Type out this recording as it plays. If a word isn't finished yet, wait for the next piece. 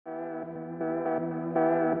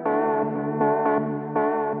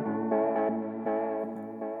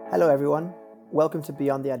Hello everyone, welcome to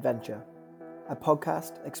Beyond the Adventure, a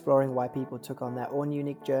podcast exploring why people took on their own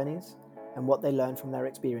unique journeys and what they learned from their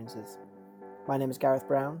experiences. My name is Gareth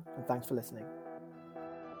Brown and thanks for listening.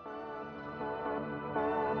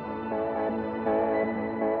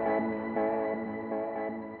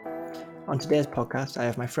 On today's podcast, I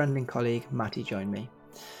have my friend and colleague Matty join me.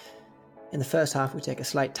 In the first half, we take a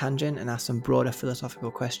slight tangent and ask some broader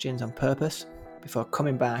philosophical questions on purpose, before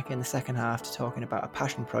coming back in the second half to talking about a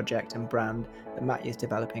passion project and brand that Matty is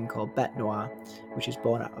developing called Bet Noir, which is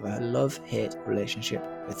born out of a love-hate relationship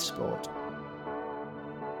with sport.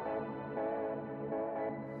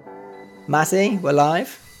 Matty, we're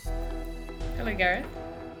live. Hello, Gareth.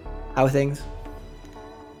 How are things?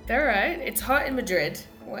 They're alright. It's hot in Madrid.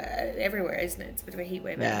 Everywhere, isn't it? It's a bit of a heat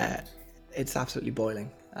wave. Yeah, it's absolutely boiling.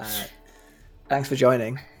 Thanks for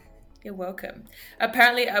joining. You're welcome.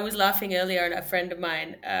 Apparently, I was laughing earlier, and a friend of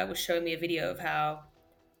mine was showing me a video of how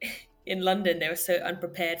in London they were so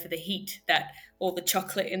unprepared for the heat that all the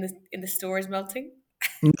chocolate in the store is melting.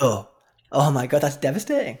 No. Oh my god, that's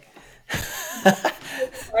devastating.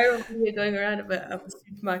 Viral video going around of a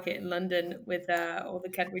supermarket in London with all the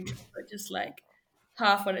Cadbury chocolate just like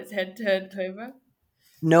half on its head turned over.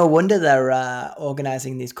 No wonder they're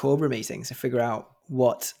organising these Cobra meetings to figure out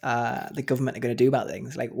what the government are going to do about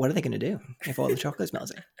things. Like, what are they going to do if all the chocolate's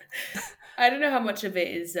melting? I don't know how much of it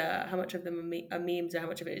is, how much of them are memes or how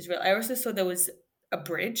much of it is real. I also saw there was a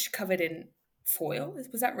bridge covered in foil.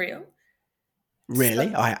 Was that real?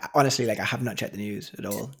 Really? I honestly, I have not checked the news at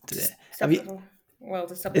all today.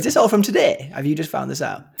 Is this all from today? Have you just found this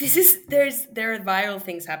out? There are viral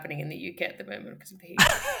things happening in the UK at the moment because of the heat.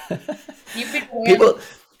 You've been People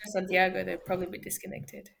Santiago, they're probably a bit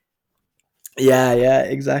disconnected. Yeah,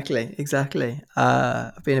 exactly.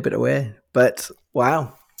 I've been a bit away, but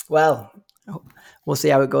wow. Well, we'll see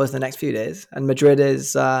how it goes in the next few days. And Madrid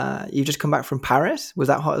is, you've just come back from Paris. Was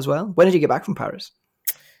that hot as well? When did you get back from Paris?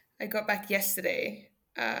 I got back yesterday.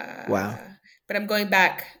 Wow. But I'm going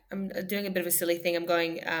back. I'm doing a bit of a silly thing. I'm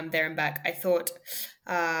going there and back. I thought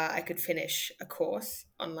I could finish a course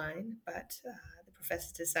online, but the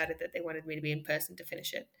professors decided that they wanted me to be in person to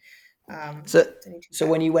finish it. So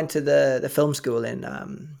when you went to the film school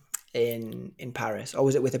in Paris, or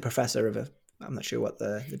was it with a professor of I'm not sure what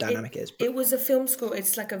the dynamic is. But... It was a film school.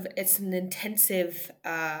 It's it's an intensive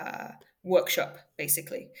workshop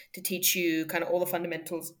basically to teach you kind of all the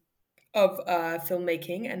fundamentals of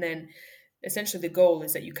filmmaking, and then essentially the goal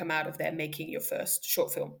is that you come out of there making your first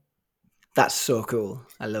short film. That's so cool.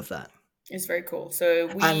 I love that. It's very cool. So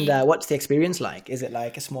what's the experience like? Is it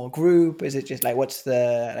like a small group? Is it just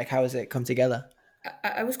how does it come together?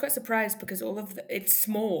 I was quite surprised because it's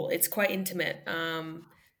small. It's quite intimate.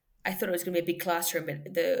 I thought it was going to be a big classroom,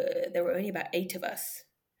 but there were only about 8 of us.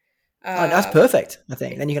 That's perfect, I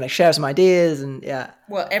think. Then you can share some ideas and yeah.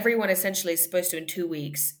 Well, everyone essentially is supposed to in 2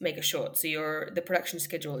 weeks make a short. So the production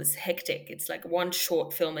schedule is hectic. It's like one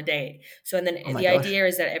short film a day. So and then the idea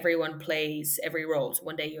is that everyone plays every role. So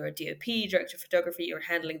one day you're a DOP, director of photography, you're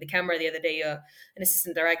handling the camera. The other day you're an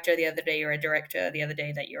assistant director. The other day you're a director. The other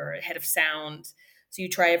day that you're a head of sound. So you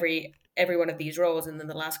try every one of these roles, and then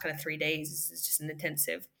the last kind of 3 days is just an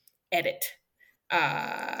intensive edit.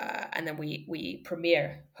 And then we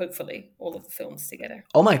premiere, hopefully, all of the films together.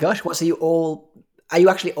 Oh my gosh! What? So are you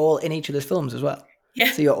actually all in each of those films as well?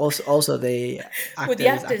 Yeah. So you're also the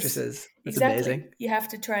actors, actresses. That's exactly. Amazing. You have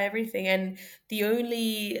to try everything, and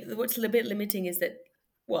what's a bit limiting is that,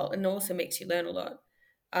 and also makes you learn a lot.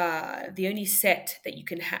 The only set that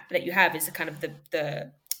you have is the kind of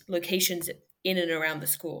the locations in and around the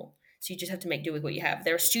school. So you just have to make do with what you have.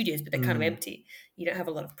 There are studios, but they're kind of empty. You don't have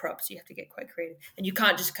a lot of props. You have to get quite creative. And you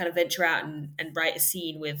can't just kind of venture out and write a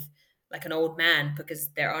scene with like an old man, because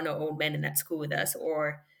there are no old men in that school with us,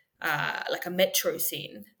 or like a metro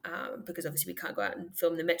scene, because obviously we can't go out and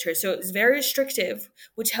film the metro. So it's very restrictive,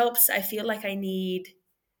 which helps. I feel like I need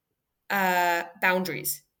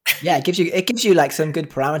boundaries. Yeah, it gives you like some good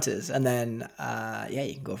parameters, and then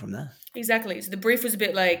you can go from there. Exactly. So the brief was a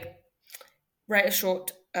bit like, write a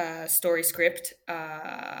short story script,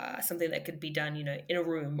 something that could be done, in a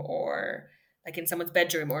room or like in someone's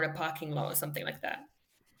bedroom or in a parking lot or something like that.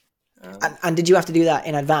 And did you have to do that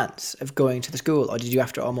in advance of going to the school, or did you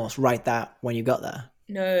have to almost write that when you got there?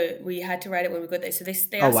 No, we had to write it when we got there. So they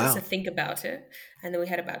asked us to think about it, and then we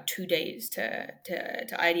had about 2 days to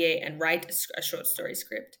ideate and write a short story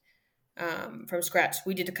script from scratch.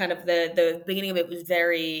 We did the beginning of it was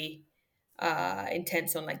very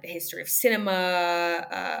intense on like the history of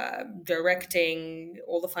cinema, directing,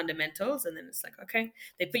 all the fundamentals, and then it's like, okay,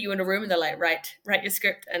 they put you in a room and they're like, write your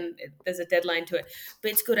script, and there's a deadline to it.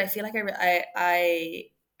 But it's good. I feel like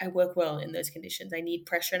I I work well in those conditions. I need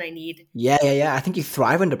pressure and Yeah. I think you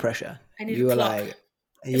thrive under pressure. I need a You were clock. like,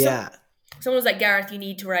 If yeah. someone was like, Gareth, you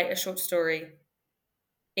need to write a short story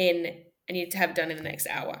in, I need to have it done in the next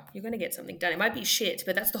hour. You're going to get something done. It might be shit,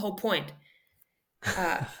 but that's the whole point.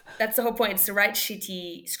 Uh, that's the whole point. It's to write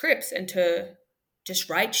shitty scripts and to just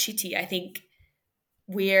write shitty. I think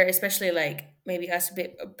we're, especially like maybe us, a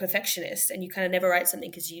bit perfectionist, and you kind of never write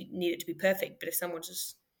something because you need it to be perfect. But if someone's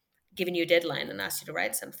just given you a deadline and asked you to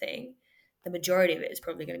write something, the majority of it is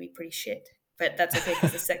probably going to be pretty shit. But that's okay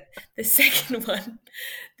because the second one,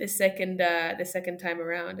 the second time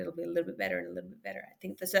around, it'll be a little bit better and a little bit better. I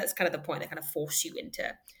think that's kind of the point. They kind of force you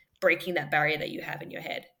into breaking that barrier that you have in your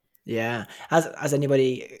head. Yeah. Has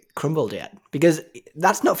anybody crumbled yet? Because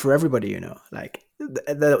that's not for everybody, you know. Like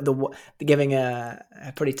the giving a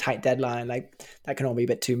pretty tight deadline, like that can all be a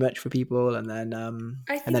bit too much for people, I and then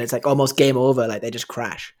think, it's like almost game over. Like they just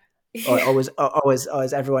crash, or yeah, always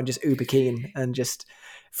everyone just uber keen and just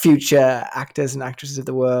future actors and actresses of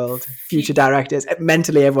the world, future future, directors.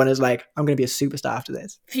 Mentally, everyone is like, I'm going to be a superstar after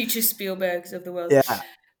this. future Spielbergs of the world. Yeah.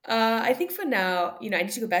 I think for now, I need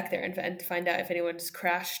to go back there and to find out if anyone's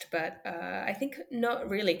crashed, but I think not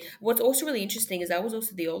really. What's also really interesting is I was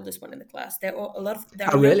also the oldest one in the class. There are a lot of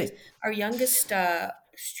Oh, really? our youngest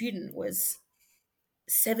student was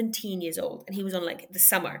 17 years old, and he was on like the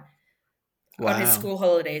summer on his Wow. school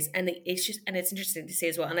holidays, and it's interesting to see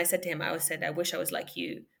as well. And I said to him, I wish I was like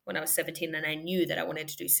you when I was 17, and I knew that I wanted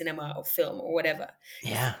to do cinema or film or whatever,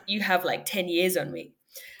 because Yeah. you have like 10 years on me.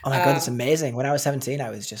 Oh my God, it's Um, amazing. When I was 17, I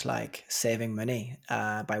was just like saving money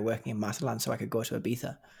by working in Mathilde so I could go to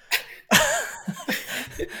Ibiza.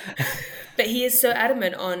 But he is so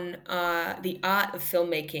adamant on the art of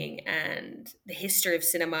filmmaking and the history of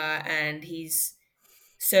cinema, and he's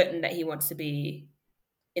certain that he wants to be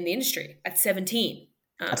in the industry at 17.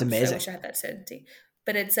 That's So I amazing. wish I had that certainty.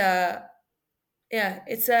 But yeah,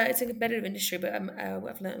 it's a competitive industry, but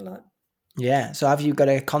I've learned a lot. Yeah. So have you got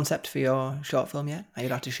a concept for your short film yet? Are you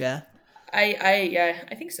allowed to share? Yeah,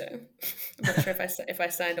 I think so. I'm not sure if I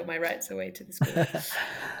signed all my rights away to the school.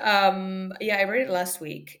 Yeah, I wrote it last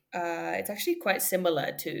week. It's actually quite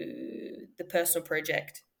similar to the personal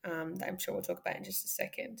project that I'm sure we'll talk about in just a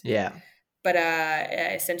second. Yeah. But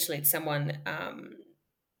essentially, it's someone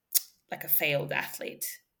like a failed athlete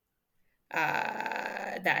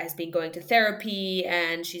that has been going to therapy,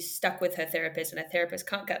 and she's stuck with her therapist, and her therapist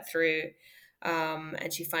can't get through.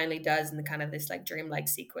 And she finally does in the kind of this like dreamlike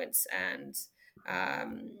sequence, and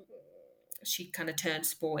um, she kind of turns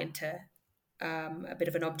sport into a bit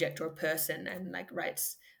of an object or a person, and like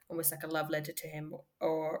writes almost like a love letter to him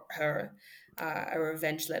or her, a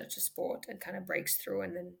revenge letter to sport, and kind of breaks through,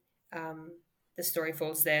 and then the story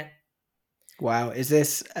falls there. Wow. Is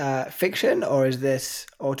this fiction or is this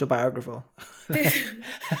autobiographical? Like,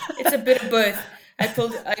 It's a bit of both. I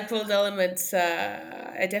pulled elements.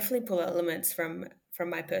 I definitely pull elements from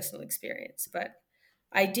my personal experience, but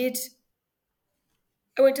I did.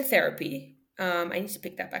 I went to therapy. I need to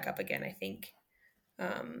pick that back up again. I think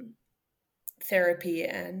um, therapy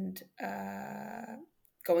and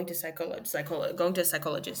going to a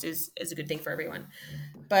psychologist is a good thing for everyone.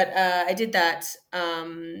 But I did that.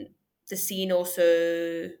 The scene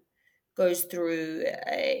also goes through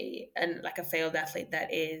a failed athlete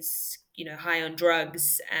that is high on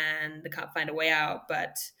drugs and they can't find a way out,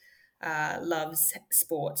 but loves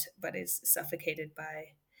sport, but is suffocated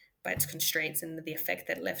by its constraints and the effect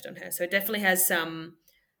that it left on her. So it definitely has some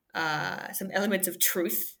elements of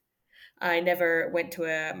truth. I never went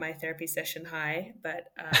to my therapy session high, but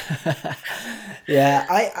yeah.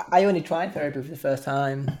 I only tried therapy for the first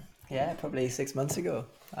time. Yeah, probably 6 months ago.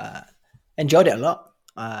 Enjoyed it a lot.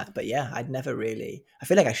 But yeah, I'd never really. I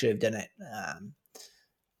feel like I should have done it.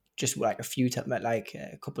 Just like a few times, like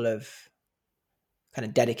a couple of kind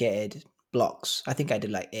of dedicated blocks. I think I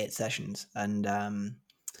did like 8 sessions, and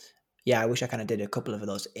yeah, I wish I kind of did a couple of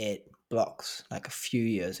those 8 blocks like a few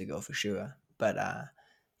years ago for sure. But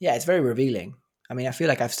yeah, it's very revealing. I mean, I feel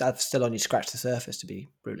like I've still only scratched the surface, to be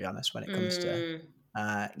brutally honest, when it comes to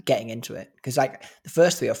mm, getting into it. Because like the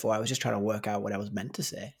first 3 or 4, I was just trying to work out what I was meant to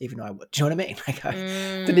say, even though do you know what I mean? Like I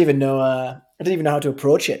didn't mm, even know. I didn't even know how to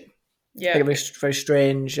approach it. Like a yeah, very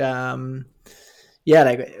strange. Yeah,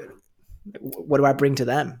 like what do I bring to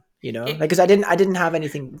them? You know, like it because I didn't have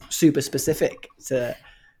anything super specific to.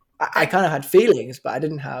 I I kind of had feelings, but I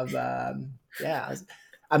didn't have. Yeah,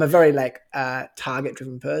 I'm a very like target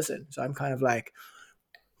driven person, so I'm kind of like,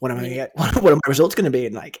 what am I going to you get? What are my results going to be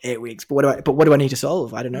in like 8 weeks? But what do I need to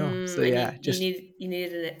solve? I don't know. So and yeah, just you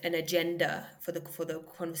need an agenda for the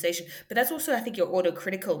conversation, but that's also I think your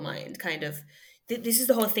autocritical mind kind of. This is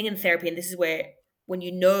the whole thing in therapy, and this is where when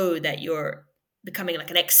you know that you're becoming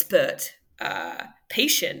like an expert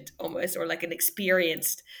patient almost, or like an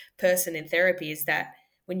experienced person in therapy, is that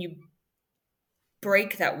when you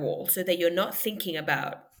break that wall so that you're not thinking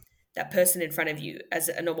about that person in front of you as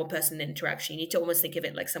a normal person in interaction. You need to almost think of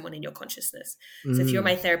it like someone in your consciousness. So if you're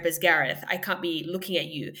my Mm. therapist, Gareth, I can't be looking at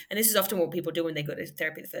you. And this is often what people do when they go to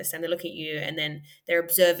therapy the first time. They're looking at you and then they're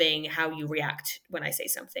observing how you react when I say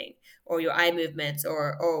something, or your eye movements,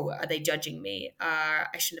 or, oh, are they judging me? I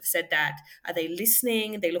shouldn't have said that. Are they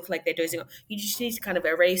listening? They look like they're dozing off. You just need to kind of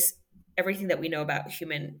erase everything that we know about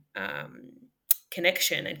human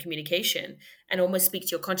connection and communication, and almost speak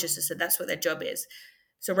to your consciousness that that's what their job is.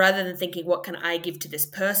 So rather than thinking, what can I give to this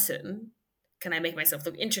person? Can I make myself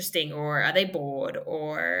look interesting? Or are they bored?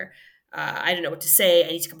 Or I don't know what to say.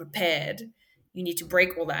 I need to come prepared. You need to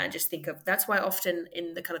break all that and just think of, that's why often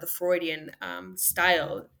in the kind of the Freudian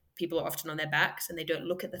style, people are often on their backs and they don't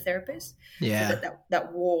look at the therapist, so Yeah.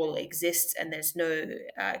 that wall exists and there's no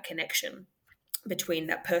connection between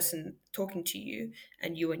that person talking to you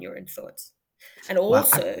and you and your own thoughts. And Wow.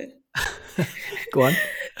 also Go on.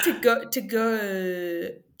 to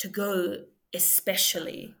go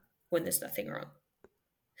especially when there's nothing wrong.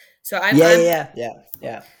 So i'm Yeah, i'm yeah, yeah,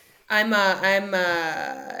 yeah, I'm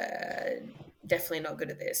definitely not good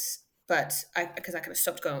at this, but because I kind of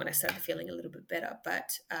stopped going when I started feeling a little bit better.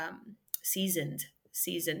 But seasoned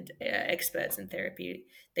experts in therapy,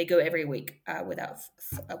 they go every week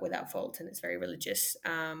without fault, and it's very religious.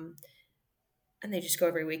 And they just go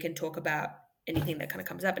every week and talk about anything that kind of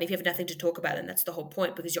comes up. And if you have nothing to talk about, then that's the whole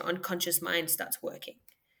point, because your unconscious mind starts working.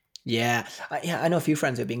 yeah. Yeah, I know a few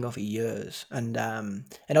friends who've been going for years, and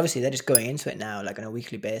obviously they're just going into it now, like on a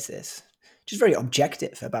weekly basis, just very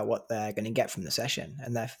objective about what they're going to get from the session,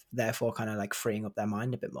 and they're therefore kind of like freeing up their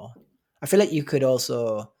mind a bit more. I feel like you could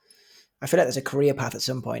also, I feel like there's a career path at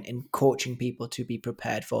some point in coaching people to be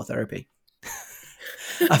prepared for therapy.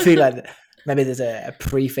 I feel like maybe there's a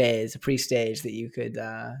pre-phase, a pre-stage that you could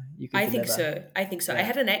I think deliver. so. I think so. I Yeah.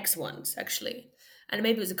 had an ex once, actually, and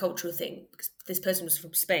maybe it was a cultural thing because this person was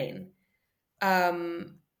from Spain.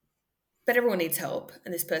 Um, but everyone needs help,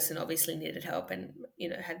 and this person obviously needed help, and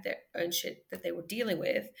had their own shit that they were dealing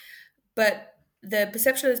with. But the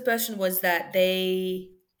perception of this person was that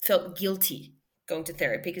they felt guilty going to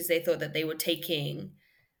therapy because they thought that they were taking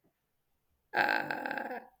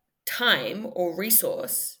uh, time or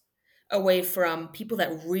resource away from people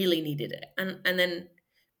that really needed it. And then,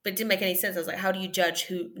 but it didn't make any sense. I was like, how do you judge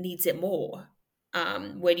who needs it more?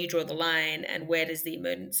 Where do you draw the line, and where does the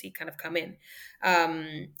emergency kind of come in?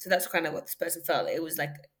 So that's kind of what this person felt. It was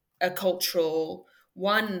like a cultural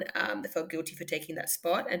one. They felt guilty for taking that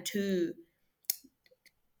spot, and two,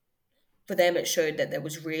 for them, it showed that there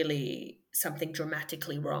was really something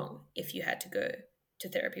dramatically wrong if you had to go to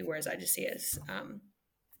therapy. Whereas I just see it as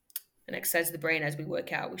an exercise of the brain. As we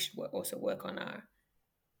work out, we should also work on our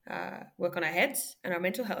heads and our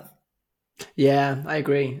mental health. Yeah, I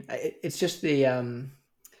agree. It's just the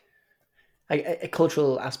a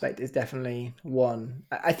cultural aspect is definitely one.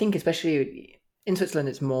 I think especially in Switzerland,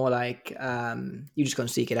 it's more like you just go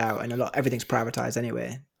and seek it out, and everything's privatized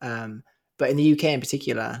anyway. But in the UK in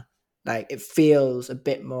particular, like it feels a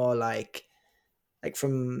bit more like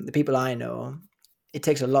from the people I know, it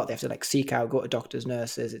takes a lot. They have to like seek out, go to doctors,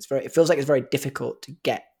 nurses. It feels like it's very difficult to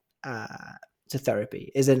get uh, to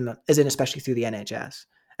therapy, as in especially through the NHS,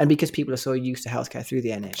 and because people are so used to healthcare through the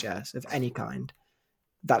NHS of any kind,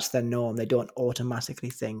 that's their norm. They don't automatically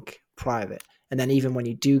think private. And then even when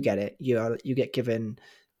you do get it, you get given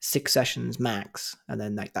 6 sessions max, and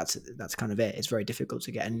then like that's kind of it. It's very difficult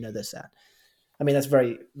to get another set. I mean, that's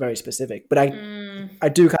very very specific, but I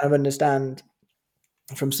Mm, do kind of understand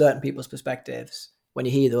from certain people's perspectives when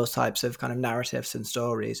you hear those types of kind of narratives and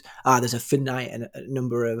stories. There's a finite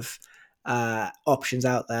number of options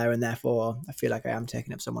out there, and therefore I feel like I am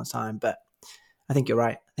taking up someone's time. But I think you're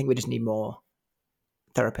right. I think we just need more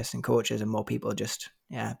therapists and coaches and more people just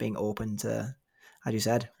being open to, as you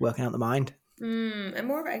said, working out the mind. and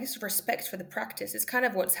more of, I guess, respect for the practice. It's kind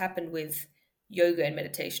of what's happened with yoga and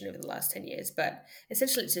meditation over the last 10 years. But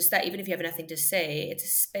essentially, it's just that even if you have nothing to say, it's a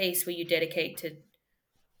space where you dedicate to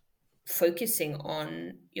focusing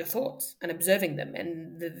on your thoughts and observing them,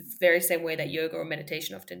 in the very same way that yoga or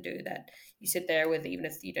meditation often do. That you sit there with, even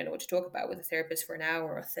if you don't know what to talk about, with a therapist for an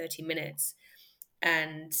hour or 30 minutes,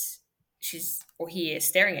 and she's or he is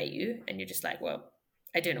staring at you, and you're just like, well,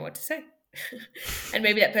 I don't know what to say. And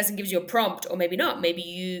maybe that person gives you a prompt, or maybe not. Maybe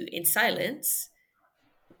you, in silence,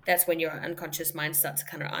 that's when your unconscious mind starts to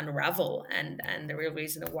kind of unravel, and the real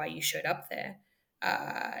reason of why you showed up there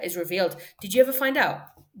is revealed. Did you ever find out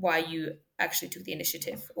why you actually took the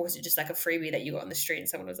initiative, or was it just like a freebie that you got on the street and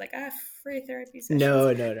someone was like, free therapy sessions?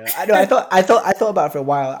 No, no, no. I know. I thought about it for a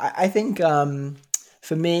while. I think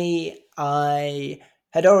for me, I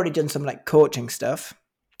had already done some like coaching stuff,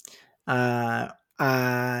 uh, You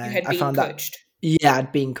and had I been found that coached. yeah,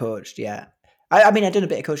 I'd been coached. Yeah, I mean, I did a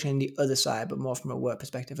bit of coaching on the other side, but more from a work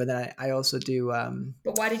perspective. And then I also do.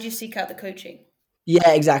 But why did you seek out the coaching?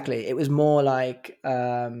 Yeah, exactly. It was more like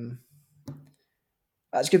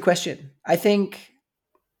that's a good question. I think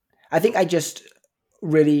I just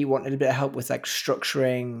really wanted a bit of help with like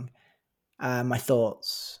structuring my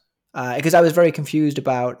thoughts because I was very confused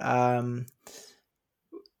about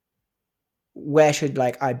where should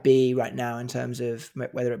like I be right now in terms of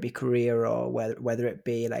whether it be career or whether it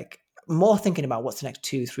be like more thinking about what's the next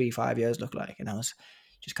 2, 3, 5 years look like, and I was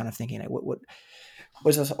just kind of thinking like what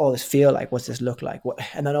does all this feel like? What's this look like? What,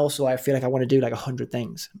 and then also I feel like I want to do like 100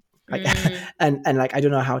 things, like Mm, and like I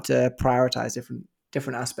don't know how to prioritize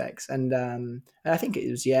different aspects, and I think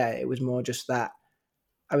it was more just that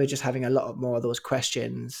I was just having a lot more of those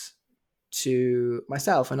questions to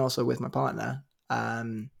myself and also with my partner.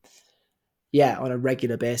 Yeah, on a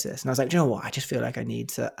regular basis. And I was like, do you know what? I just feel like I need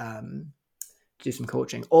to do some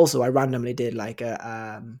coaching. Also, I randomly did like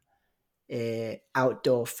a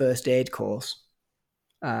outdoor first aid course,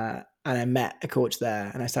 and I met a coach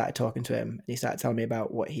there, and I started talking to him, and he started telling me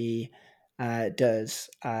about what he does,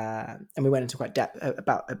 and we went into quite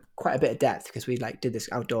a bit of depth because we like did this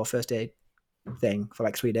outdoor first aid thing for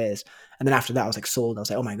like 3 days. And then after that, I was like sold. I was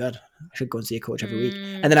like, oh my God, I should go and see a coach every week.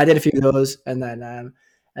 And mm, then I did a few of those. And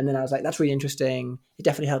then I was like, that's really interesting. It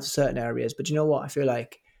definitely helps certain areas. But you know what? I feel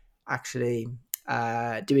like actually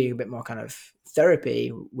doing a bit more kind of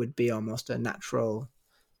therapy would be almost a natural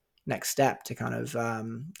next step to kind of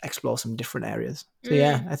explore some different areas. So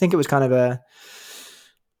yeah, mm. I think it was kind of a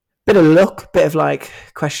bit of luck, bit of like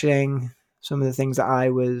questioning some of the things that I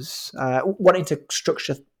was wanting to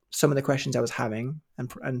structure some of the questions I was having and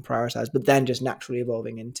prioritize, but then just naturally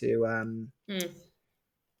evolving into Mm.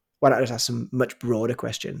 why not just ask some much broader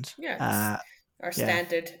questions? Yeah, it's our Yeah,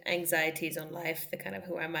 standard anxieties on life, the kind of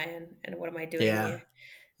who am I and what am I doing yeah, here?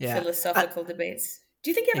 yeah, Philosophical debates.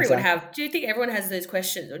 exactly. Do you think everyone has those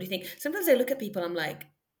questions? Or do you think sometimes I look at people, I'm like,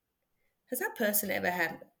 has that person ever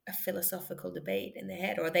had a philosophical debate in their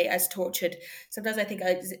head? Or are they as tortured? Sometimes I think,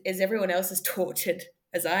 is everyone else as tortured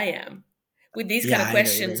as I am with these kind Yeah, of I know what you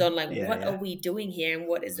questions mean. on like, Yeah, what are yeah, we doing here and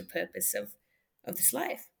what is the purpose of this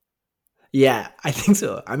life? yeah. I think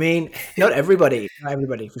so. I mean, not everybody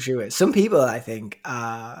for sure. Some people, I think,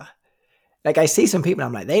 like I see some people,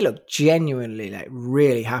 I'm like, they look genuinely like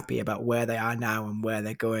really happy about where they are now and where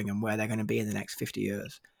they're going and where they're going to be in the next 50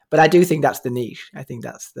 years. But I do think that's the niche. I think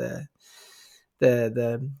that's the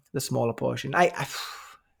smaller portion.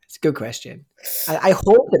 It's a good question. I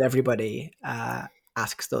hope that everybody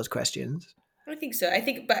asks those questions. I think so.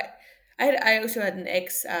 But I also had an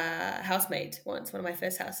ex housemate once, one of my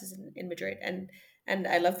first houses in Madrid, and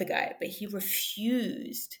I love the guy, but he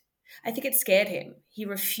refused. I think it scared him. He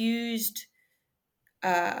refused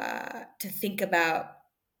to think about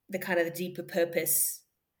the kind of the deeper purpose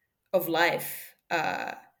of life.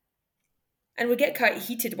 And we get quite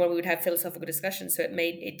heated when we would have philosophical discussions. So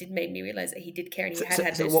it did make me realize that he did care and he So, had so,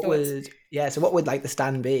 had so those what thoughts. would yeah? So what would like the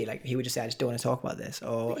stand be? Like he would just say, "I just don't want to talk about this,"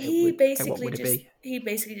 or it would like what would it be? He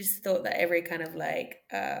basically just thought that every kind of like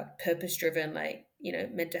purpose driven like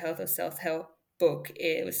mental health or self help book,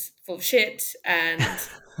 it was full of shit, and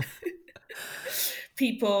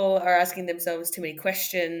people are asking themselves too many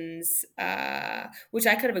questions, which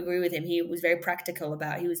I kind of agree with him. He was very practical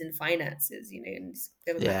about. He was in finances, and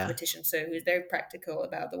they were Yeah, mathematician, so he was very practical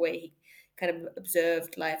about the way he kind of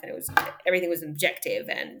observed life, and it was everything was objective,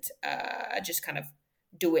 and just kind of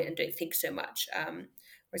do it and don't think so much.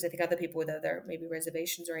 Whereas I think other people with other maybe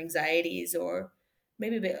reservations or anxieties or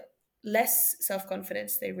maybe a bit less self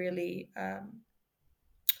confidence, they really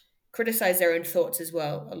criticize their own thoughts as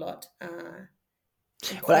well a lot, and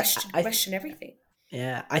well, question everything.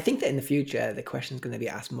 yeah, I think that in the future the question's going to be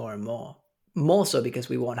asked more so because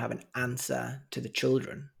we won't have an answer to the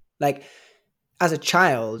children. Like as a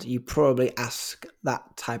child, you probably ask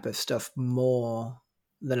that type of stuff more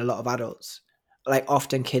than a lot of adults. Like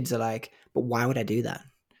often kids are like, but why would I do that?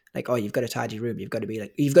 Like, oh, you've got a tidy room. You've got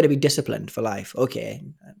to be disciplined for life. Okay,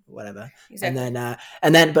 whatever. Exactly.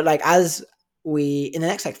 But like as we, in the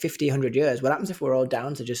next like 50, 100 years, what happens if we're all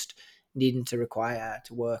down to just needing to require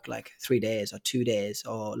to work like 3 days or 2 days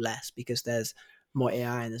or less because there's more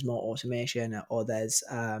AI and there's more automation or there's,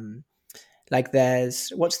 like there's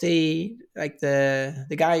what's the like the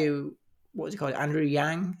guy who what was he called? Andrew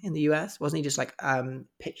Yang in the US? Wasn't he just like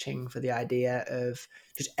pitching for the idea of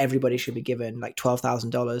just everybody should be given like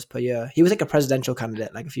 $12,000 per year? He was like a presidential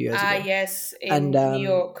candidate like a few years Ah, ago. yes, And in New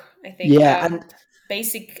York, I think. yeah, and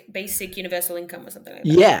Basic universal income or something like that.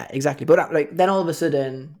 yeah, exactly. But like then all of a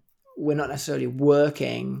sudden we're not necessarily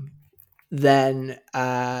working. Then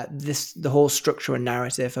the whole structure and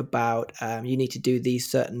narrative about you need to do these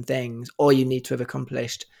certain things, or you need to have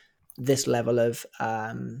accomplished this level of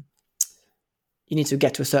you need to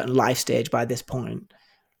get to a certain life stage by this point.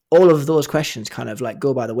 All of those questions kind of like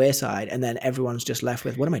go by the wayside, and then everyone's just left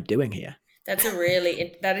with, what am I doing here? That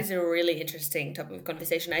is a really interesting topic of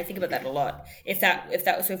conversation. I think about that a lot.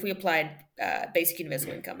 If we applied basic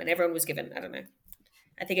universal income and everyone was given, I don't know,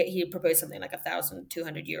 I think he proposed something like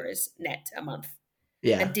 1,200 euros net a month,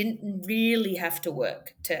 Yeah, and didn't really have to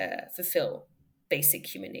work to fulfill basic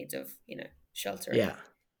human needs of shelter and yeah,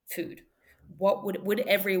 food. What would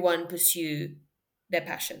everyone pursue their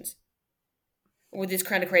passions? Would this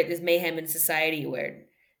kind of create this mayhem in society where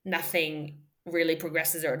nothing really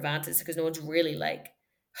progresses or advances because no one's really like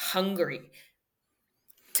hungry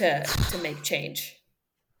to make change?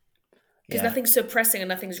 Because yeah. nothing's so pressing and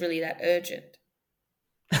nothing's really that urgent.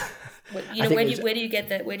 I think there's Where do you get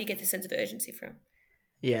that? Where do you get the sense of urgency from?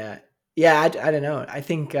 yeah, yeah. I don't know. Other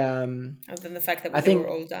than the fact I that they were think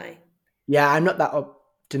all dying. yeah. I'm not that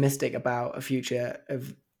optimistic about a future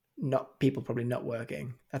of not people probably not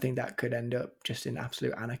working. I think that could end up just in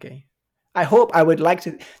absolute anarchy. I would like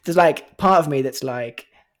to. There's like part of me that's like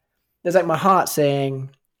there's like my heart saying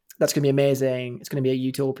that's gonna be amazing. It's gonna be a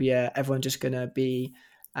utopia. Everyone's just gonna be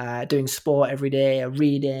doing sport every day, or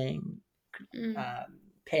reading, Mm.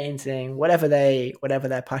 painting, whatever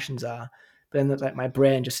their passions are. But then there's like my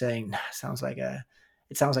brain just saying, nah, it sounds like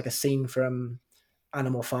a scene from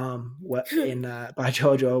Animal Farm in by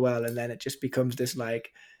George Orwell, and then it just becomes this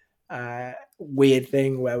like weird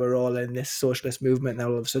thing where we're all in this socialist movement, and then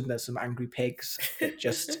all of a sudden there's some angry pigs that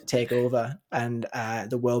just take over, and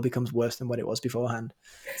the world becomes worse than what it was beforehand.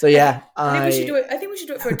 So yeah, I think we should do it. I think we should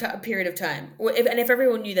do it for a period of time. And if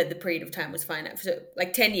everyone knew that the period of time was finite, so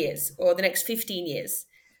like 10 years or the next 15 years,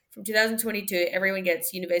 from 2022, everyone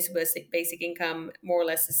gets universal basic income, more or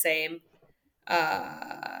less the same,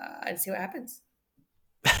 and see what happens.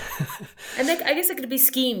 And I guess there could be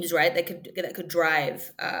schemes, right? That could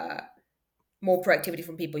drive more productivity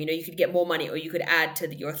from people. You could get more money, or you could add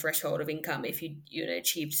to your threshold of income if you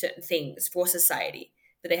achieved certain things for society,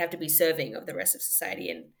 but they have to be serving of the rest of society,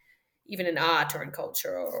 and even in art or in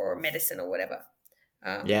culture or medicine or whatever.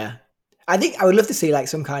 Um, yeah, I think I would love to see like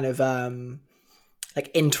some kind of like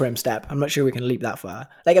interim step. I'm not sure we can leap that far.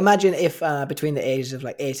 Like imagine if between the ages of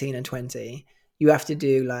like 18 and 20, you have to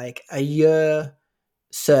do like a year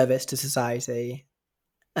service to society,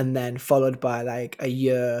 and then followed by like a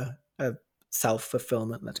year of self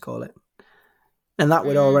fulfillment, let's call it. And that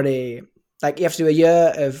would mm, already like you have to do a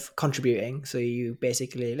year of contributing. So you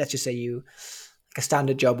basically, let's just say you like a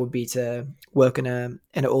standard job would be to work in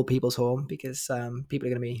an old people's home, because people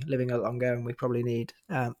are going to be living a lot longer, and we probably need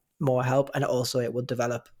more help. And also it will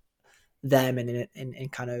develop them in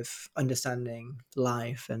kind of understanding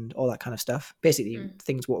life and all that kind of stuff. Basically, mm,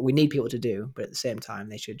 things what we need people to do, but at the same time,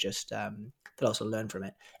 they should just they'll also learn from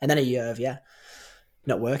it. And then a year of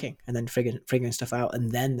not working, and then figuring stuff out,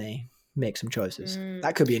 and then they make some choices. mm.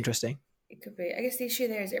 That could be interesting. It could be. I guess the issue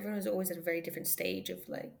there is everyone's always at a very different stage of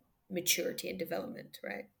like maturity and development,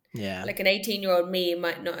 right? Yeah, Like an 18-year-old me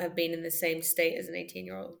might not have been in the same state as an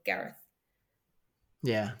 18-year-old Gareth.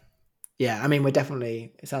 yeah, yeah. I mean, we're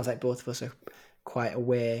definitely. It sounds like both of us are quite a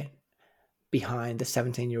way behind the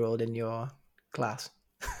 17-year-old in your class.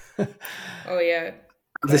 Oh yeah, Of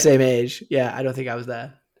the quite. same age. Yeah, I don't think I was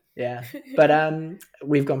there. Yeah, but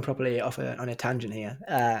we've gone properly off on a tangent here.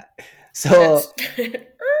 That's So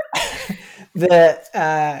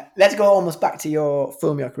the let's go almost back to your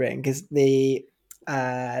film you're creating, because the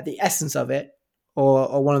essence of it,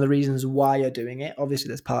 or one of the reasons why you're doing it, obviously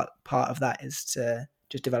there's part of that is to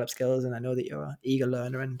just develop skills, and I know that you're an eager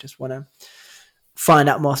learner and just want to find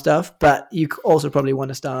out more stuff, but you also probably want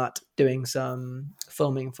to start doing some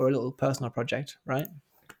filming for a little personal project, right?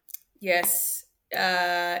 yes,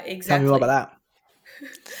 Tell me more about exactly. that.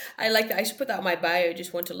 I like that. I should put that on my bio.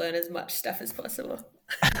 Just want to learn as much stuff as possible.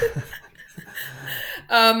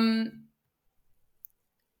 Um,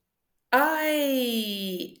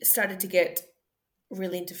 I started to get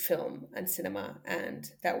really into film and cinema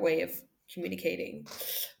and that way of communicating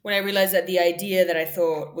when I realized that the idea that I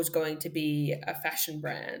thought was going to be a fashion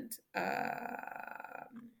brand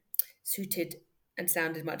suited and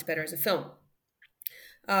sounded much better as a film.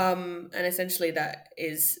 And essentially, that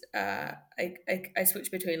is I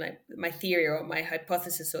switch between like my theory or my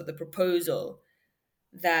hypothesis or the proposal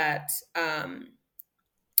that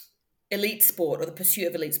elite sport or the pursuit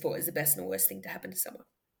of elite sport is the best and the worst thing to happen to someone.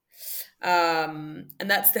 And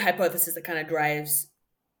that's the hypothesis that kind of drives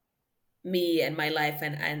me and my life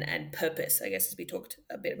and purpose, I guess, as we talked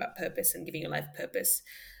a bit about purpose and giving your life purpose.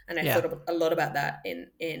 And I Yeah. thought a lot about that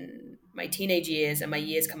in my teenage years and my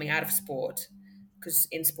years coming out of sport, because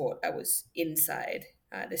in sport I was inside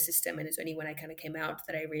the system, and it's only when I kind of came out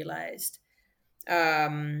that I realized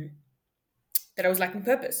um, that I was lacking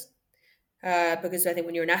purpose. Because I think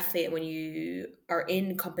when you're an athlete and when you are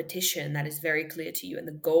in competition, that is very clear to you, and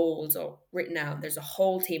the goals are written out. There's a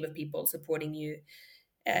whole team of people supporting you.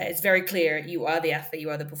 It's very clear you are the athlete, you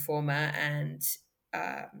are the performer, and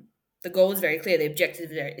the goal is very clear. The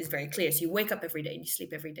objective is very clear. So you wake up every day and you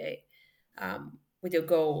sleep every day with your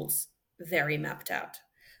goals very mapped out,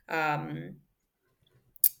 um,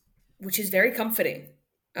 which is very comforting.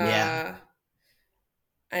 Yeah. Uh,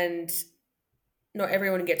 and not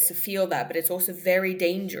everyone gets to feel that, but it's also very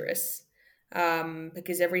dangerous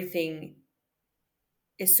because everything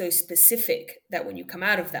is so specific that when you come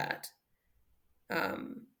out of that,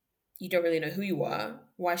 um, you don't really know who you are.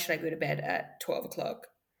 Why should I go to bed at 12 o'clock?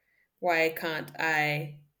 Why can't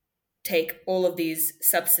I take all of these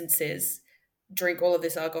substances, drink all of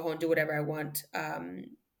this alcohol, and do whatever I want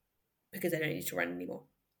because I don't need to run anymore?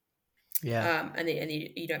 Yeah. And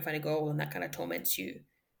you don't find a goal, and that kind of torments you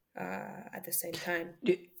at the same time.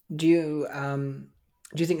 Do, do you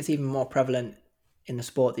do you think it's even more prevalent in the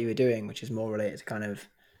sport that you were doing, which is more related to kind of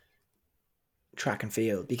track and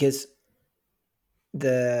field? Because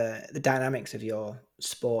the dynamics of your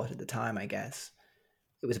sport at the time, I guess,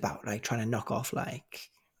 it was about like trying to knock off like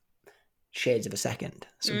shades of a second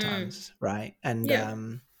Mm, sometimes, right? yeah.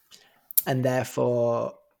 And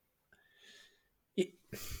therefore,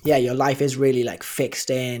 yeah, your life is really like fixed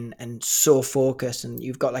in and so focused, and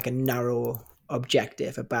you've got like a narrow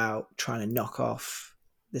objective about trying to knock off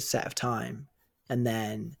this set of time, and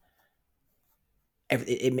then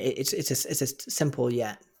it's a simple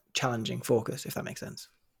yet challenging focus, if that makes sense.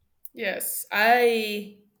 Yes.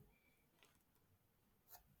 I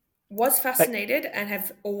was Like, fascinated and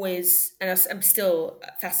have always, and I'm still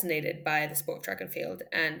fascinated by the sport of track and field,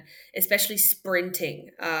 and especially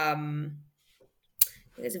sprinting.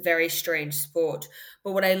 It's a very strange sport,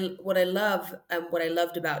 but what I love and what I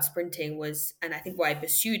loved about sprinting was, and I think why I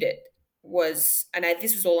pursued it was, and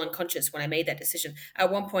this was all unconscious when I made that decision.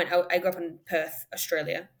 At one point, I grew up in Perth,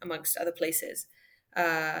 Australia, amongst other places.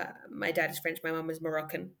 My dad is French, my mum is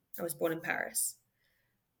Moroccan. I was born in Paris.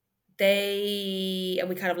 And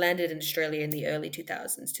we kind of landed in Australia in the early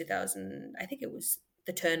 2000s, 2000, I think it was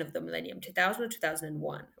the turn of the millennium, 2000 or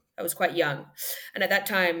 2001. I was quite young. And at that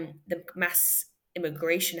time, the mass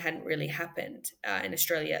immigration hadn't really happened in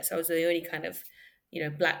Australia. So I was the only kind of,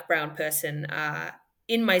 black, brown person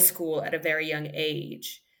in my school at a very young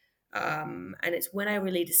age. And it's when I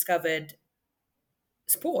really discovered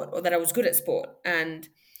sport, or that I was good at sport. And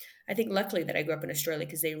I think luckily that I grew up in Australia,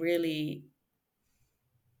 because they really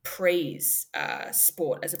praise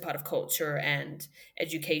sport as a part of culture and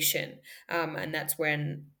education. And that's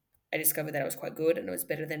when I discovered that I was quite good and I was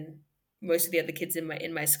better than most of the other kids in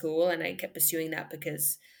my school. And I kept pursuing that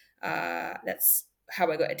because that's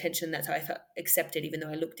how I got attention. That's how I felt accepted, even though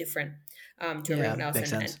I looked different to everyone yeah, else.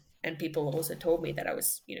 makes And, and sense. and people also told me that I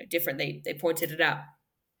was, different. They pointed it out.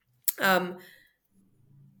 Um,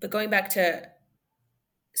 but going back to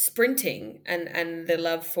sprinting and the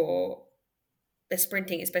love for the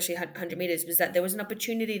sprinting, especially 100 meters, was that there was an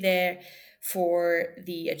opportunity there for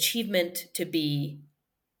the achievement to be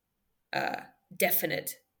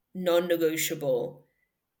definite, non negotiable,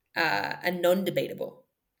 and non debatable.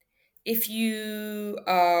 If you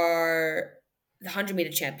are the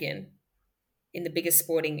 100-meter champion in the biggest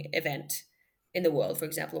sporting event in the world, for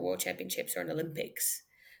example, a world championships or an Olympics,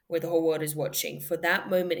 where the whole world is watching, for that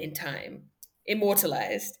moment in time,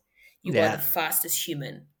 immortalized, you are the Yeah, fastest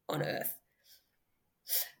human on earth.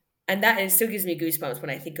 And that, it still gives me goosebumps when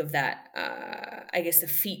I think of that. I guess the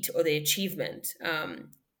feat or the achievement.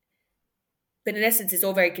 But in essence, it's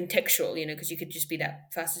all very contextual, because you could just be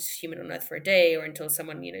that fastest human on earth for a day, or until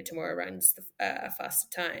someone, tomorrow runs a faster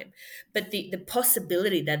time. But the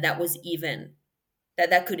possibility that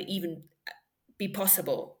that could even be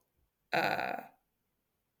possible,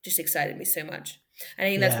 just excited me so much. And I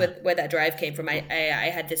think that's yeah, where that drive came from. I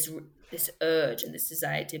had this urge and this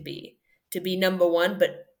desire to be number one,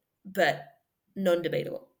 but non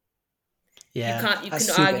debatable. yeah. You That's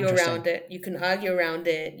couldn't super argue interesting. around it.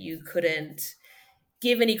 You couldn't.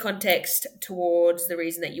 give any context towards the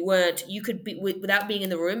reason that you weren't, you could be, without being in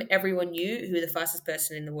the room, everyone knew who the fastest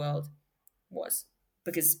person in the world was,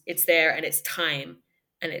 because it's there and it's time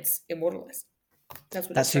and it's immortalized. That's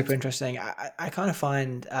what it That's super strikes me. interesting. I kind of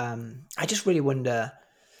find, I just really wonder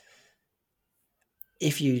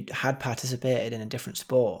if you had participated in a different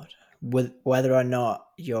sport, whether or not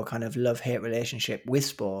your kind of love-hate relationship with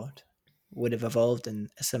sport would have evolved in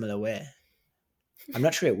a similar way. I'm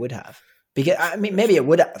not sure it would have, because I I'm mean, not maybe sure. it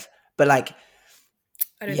would have, but like,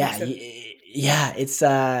 I don't think yeah, so.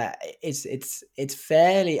 yeah, it's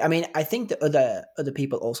fairly. I mean, I think that other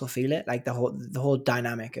people also feel it, like the whole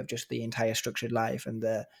dynamic of just the entire structured life and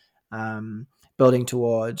the um, building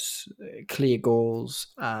towards clear goals,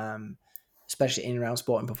 especially in and around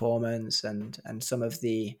sport and performance, and some of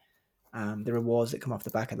the rewards that come off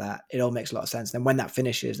the back of that. It all makes a lot of sense. And when that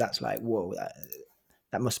finishes, that's like, whoa,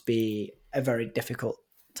 that must be a very difficult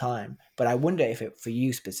time. But I wonder if it, for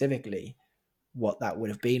you specifically, what that would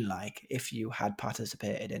have been like if you had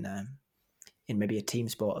participated in maybe a team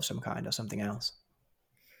sport of some kind or something else.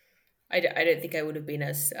 I don't think I would have been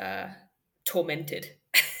as tormented.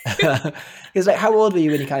 Because like, how old were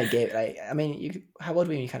you when you kind of gave? Like, I mean, how old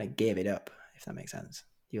were you when you kind of gave it up? If that makes sense.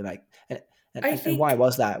 You were like, I and why think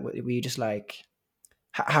was that? Were you just like,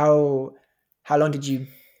 how how long did you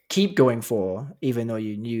keep going for, even though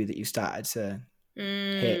you knew that you started to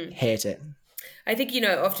mm, hate it? I think,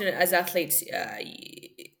 often as athletes,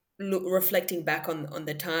 reflecting back on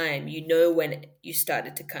the time, when you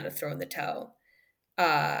started to kind of throw in the towel,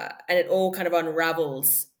 and it all kind of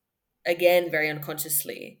unravels again very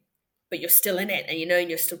unconsciously, but you're still in it, and and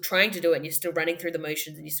you're still trying to do it, and you're still running through the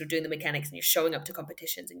motions, and you're still doing the mechanics, and you're showing up to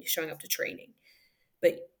competitions, and you're showing up to training.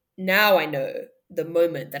 But now I know the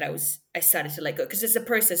moment that I started to let go, because it's a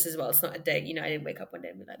process as well. It's not a day. I didn't wake up one day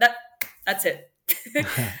and be like that. That's it.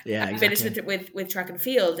 Yeah, I finished exactly. with track and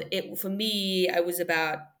field. It for me, I was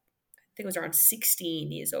about, I think it was around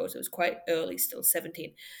 16 years old. So it was quite early, still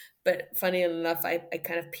 17. But funny enough, I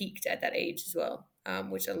kind of peaked at that age as well,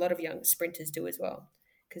 which a lot of young sprinters do as well,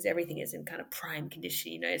 because everything is in kind of prime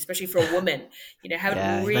condition, especially for a woman. Haven't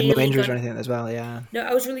Yeah, like no really injuries or gone. anything as well. Yeah, No,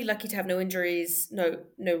 I was really lucky to have no injuries, no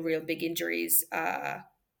real big injuries.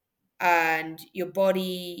 And your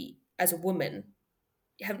body as a woman,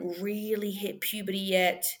 you haven't really hit puberty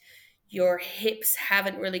yet. Your hips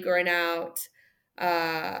haven't really grown out.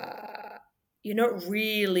 Uh, you're not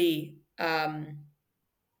really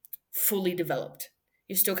fully developed.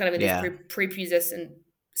 You're still kind of in this yeah, prepubescent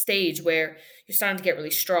stage where you're starting to get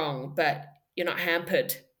really strong, but you're not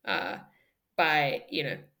hampered by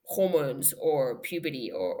hormones or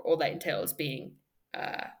puberty or all that entails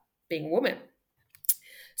uh, being a woman.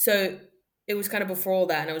 So it was kind of before all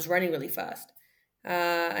that, and I was running really fast.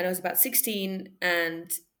 And I was about 16,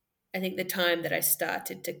 and I think the time that I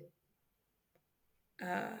started to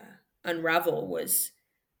uh, unravel was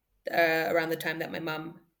around the time that my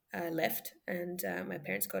mum left and my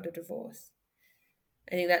parents got a divorce.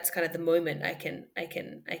 I think that's kind of the moment I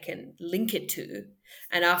can link it to.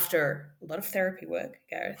 And after a lot of therapy work,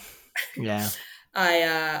 Gareth, yeah,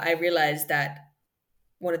 I realized that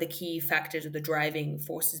one of the key factors of the driving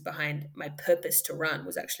forces behind my purpose to run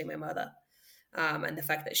was actually my mother, and the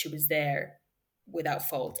fact that she was there without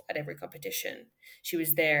fault at every competition. She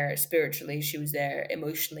was there spiritually, she was there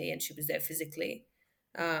emotionally, and she was there physically.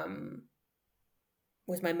 Um,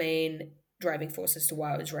 was my main driving force as to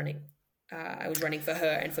why I was running. I was running for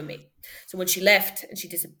her and for me. So when she left and she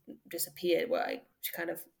disappeared,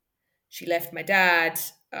 she left my dad,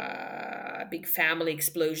 a big family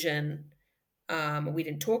explosion. We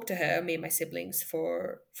didn't talk to her, me and my siblings,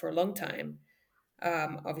 for a long time.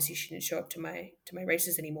 Obviously, she didn't show up to my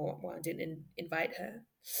races anymore. Well, I didn't invite her.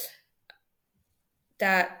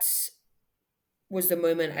 That was the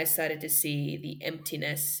moment I started to see the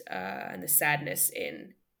emptiness and the sadness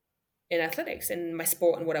in athletics and my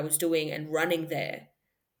sport and what I was doing and running there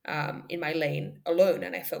in my lane alone,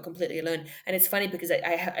 and I felt completely alone. And it's funny because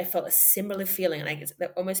I felt a similar feeling, like it's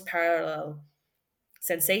almost parallel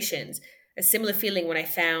sensations. A similar feeling when I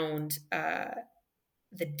found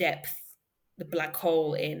the depth, the black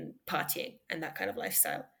hole in partying and that kind of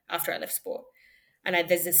lifestyle after I left sport. And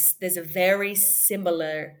there's a very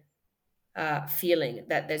similar feeling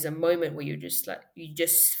that there's a moment where you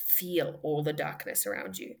just feel all the darkness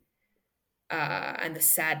around you and the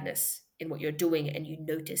sadness in what you're doing, and you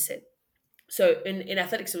notice it. So in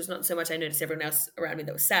athletics, it was not so much I noticed everyone else around me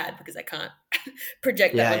that was sad, because I can't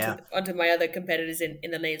project that yeah, onto yeah. onto my other competitors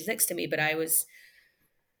in the lanes next to me. But I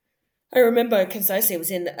remember concisely, I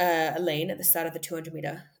was in a lane at the start of the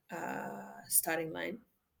 200-meter starting line,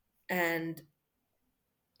 and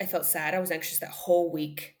I felt sad. I was anxious that whole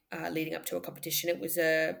week leading up to a competition. It was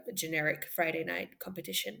a generic Friday night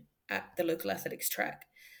competition at the local athletics track.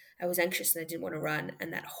 I was anxious and I didn't want to run,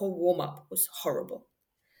 and that whole warm up was horrible.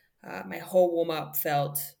 My whole warm up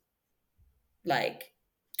felt like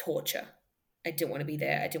torture. I didn't want to be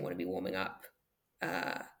there. I didn't want to be warming up.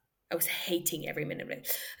 Uh, I was hating every minute of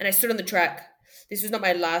it. And I stood on the track. This was not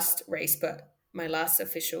my last race, but my last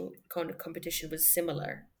official competition was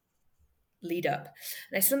similar lead up.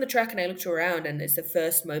 And I stood on the track and I looked around, and it's the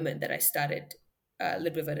first moment that I started a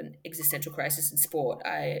little bit of an existential crisis in sport.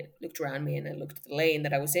 I looked around me and I looked at the lane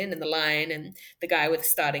that I was in and the line and the guy with the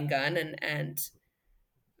starting gun, and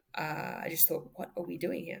I just thought, what are we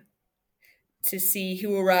doing here? To see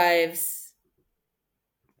who arrives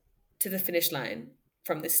to the finish line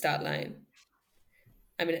from the start line.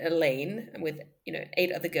 I'm in a lane with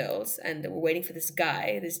 8 other girls, and we're waiting for this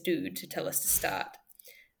guy, this dude, to tell us to start,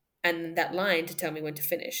 and that line to tell me when to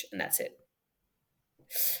finish, and that's it.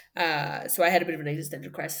 So I had a bit of an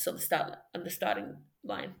existential crisis on the starting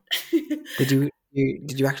line. Did you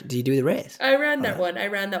do the race? I ran that one. I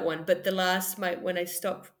ran that one, but the last when I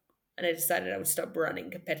stopped and I decided I would stop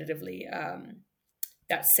running competitively,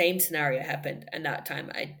 that same scenario happened, and that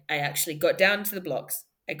time I actually got down to the blocks.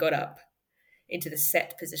 I got up into the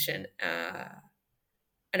set position,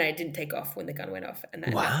 and I didn't take off when the gun went off,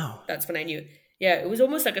 and Wow. that's when I knew. Yeah, it was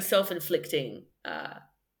almost like a self-inflicting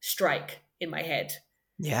strike in my head.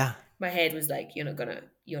 Yeah. My head was like, "You're not gonna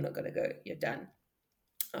go. You're done."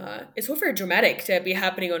 It's all very dramatic to be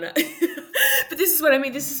happening on a. But this is what I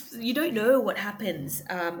mean. You don't know what happens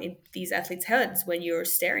in these athletes' heads when you're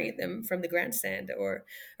staring at them from the grandstand or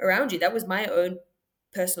around you. That was my own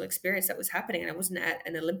personal experience that was happening, and I wasn't at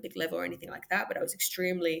an Olympic level or anything like that, but I was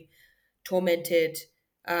extremely tormented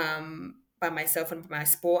by myself and by my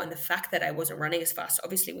sport, and the fact that I wasn't running as fast.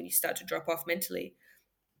 Obviously, when you start to drop off mentally,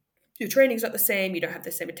 your training's not the same, you don't have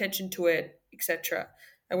the same attention to it, etc.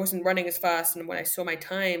 I wasn't running as fast, and when I saw my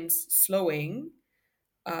times slowing,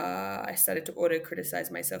 I started to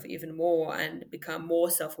auto-criticize myself even more and become more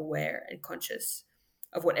self-aware and conscious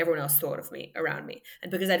of what everyone else thought of me around me.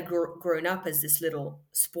 And because I'd grown up as this little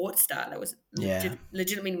sports star, that was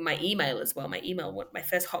legitimately my email as well. My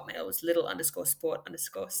first Hotmail was little underscore sport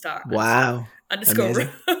underscore star Wow. underscore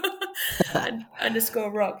Amazing.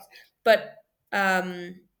 underscore rocks. But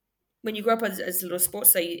when you grow up as a little sports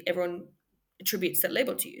star, everyone attributes that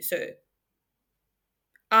label to you. So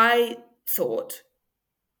I thought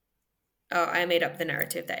I made up the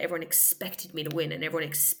narrative that everyone expected me to win and everyone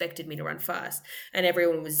expected me to run fast, and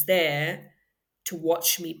everyone was there to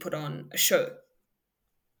watch me put on a show.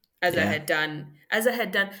 As I had done.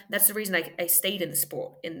 That's the reason I stayed in the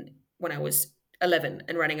sport when I was 11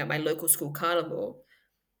 and running at my local school carnival,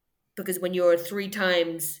 because when you're 3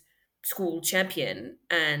 times school champion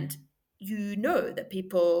and you know that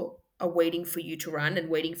people are waiting for you to run and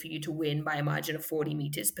waiting for you to win by a margin of 40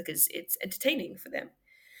 meters because it's entertaining for them.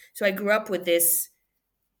 So I grew up with this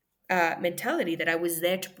mentality that I was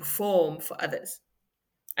there to perform for others.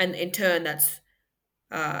 And in turn, that's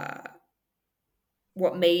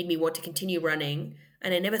what made me want to continue running.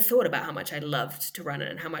 And I never thought about how much I loved to run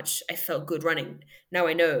and how much I felt good running. Now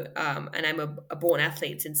I know, and I'm a born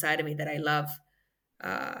athlete. It's inside of me that I love.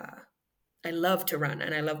 I love to run,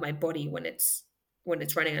 and I love my body when it's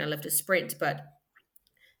running, and I love to sprint. But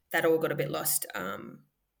that all got a bit lost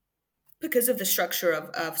because of the structure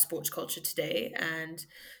of sports culture today and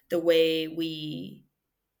the way we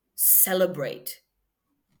celebrate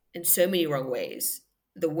in so many wrong ways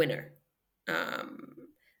the winner,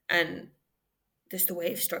 and just the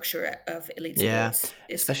way of structure of elite sports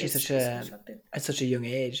especially is disruptive. at such a young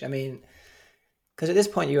age. I mean, because at this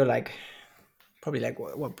point you were like probably like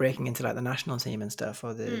what breaking into like the national team and stuff,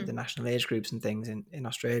 or the national age groups and things in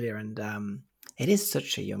Australia, and it is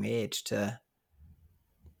such a young age to.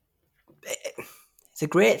 It's a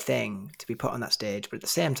great thing to be put on that stage, but at the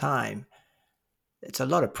same time, it's a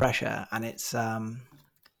lot of pressure, and it's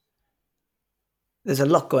there's a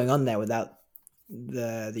lot going on there without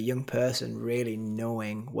the young person really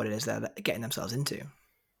knowing what it is they're getting themselves into,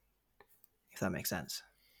 if that makes sense.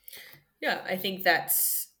 Yeah, I think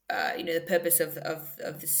that's the purpose of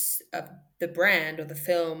this of the brand or the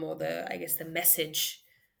film or the message,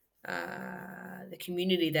 the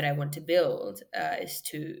community that I want to build is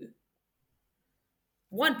to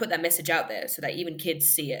one, put that message out there so that even kids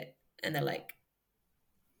see it and they're like,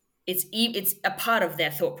 it's a part of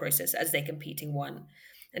their thought process as they're competing. One,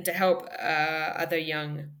 and to help other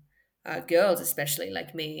young girls, especially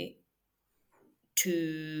like me,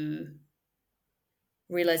 to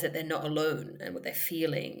realize that they're not alone and what they're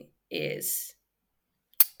feeling is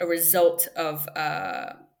a result of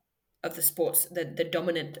the sports, the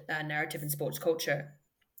dominant narrative in sports culture,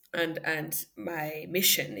 and my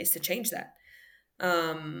mission is to change that.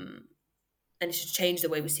 Um, and to change the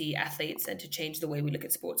way we see athletes, and to change the way we look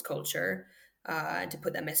at sports culture, and to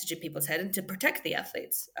put that message in people's head, and to protect the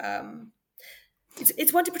athletes.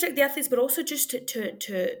 It's one, to protect the athletes, but also just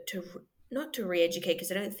to not to re-educate,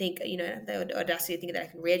 because I don't think, I have the audacity to think that I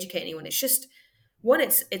can re-educate anyone. It's just one.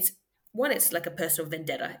 It's like a personal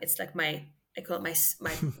vendetta. It's like I call it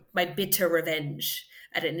my bitter revenge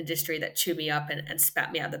at an industry that chewed me up and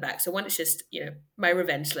spat me out the back. So one, it's just my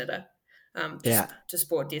revenge letter. Yeah. To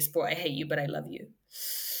sport, dear sport, I hate you, but I love you.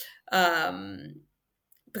 Um,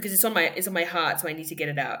 because it's on my heart, so I need to get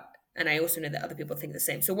it out. And I also know that other people think the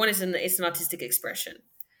same. So one is it's an artistic expression.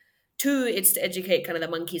 Two, it's to educate kind of the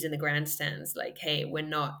monkeys in the grandstands. Like, hey, we're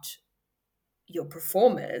not your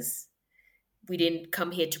performers. We didn't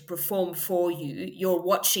come here to perform for you. You're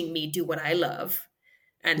watching me do what I love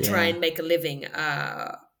and try Yeah. and make a living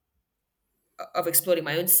of exploiting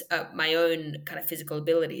my own kind of physical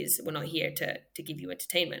abilities. We're not here to give you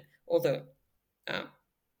entertainment. Although um,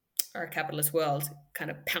 our capitalist world kind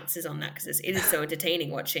of pounces on that, because it is so entertaining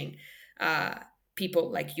watching uh, people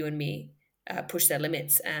like you and me push their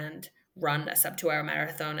limits and run a sub 2 hour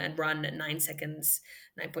marathon and run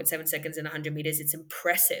 9.7 seconds in 100 meters. It's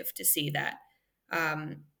impressive to see that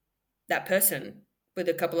that person with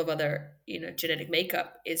a couple of other genetic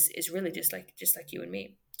makeup is really just like you and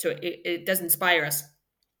me. So it does inspire us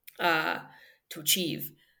to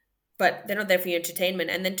achieve, but they're not there for your entertainment.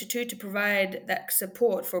 And then to two, to provide that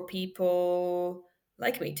support for people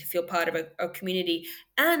like me to feel part of a community,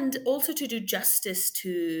 and also to do justice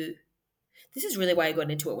to. This is really why I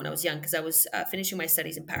got into it when I was young, because I was finishing my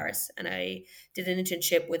studies in Paris, and I did an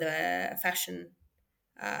internship with a fashion,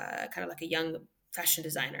 kind of like a young fashion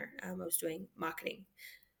designer. I was doing marketing,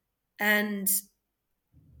 and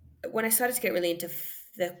when I started to get really into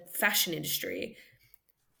the fashion industry,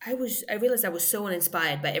 I realized I was so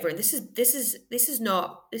uninspired by everyone. This is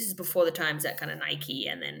before the times that kind of Nike,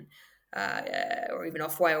 and then or even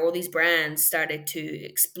Off White, all these brands started to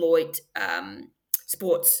exploit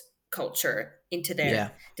sports culture into their Yeah.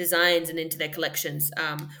 designs and into their collections,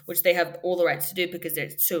 which they have all the rights to do, because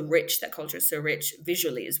they're so rich. That culture is so rich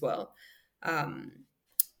visually as well.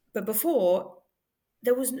 But before,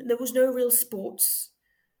 there was no real sports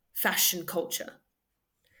fashion culture.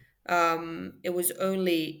 It was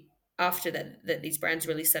only after that these brands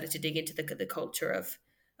really started to dig into the culture of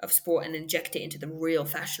sport and inject it into the real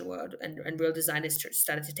fashion world, and real designers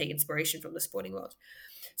started to take inspiration from the sporting world.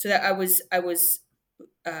 So that I was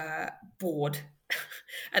bored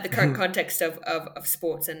at the current context of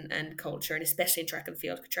sports and culture, and especially in track and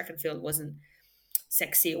field. Track and field wasn't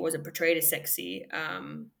sexy, it wasn't portrayed as sexy,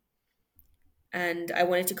 and I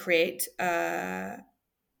wanted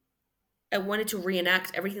to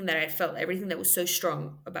reenact everything that I had felt, everything that was so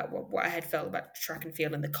strong about what I had felt about track and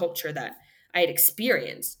field and the culture that I had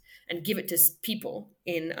experienced, and give it to people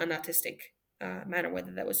in an artistic manner,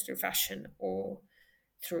 whether that was through fashion or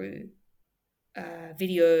through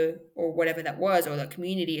video or whatever that was, or the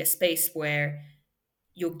community, a space where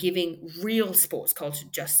you're giving real sports culture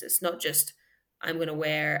justice, not just I'm going to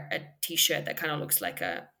wear a t-shirt that kind of looks like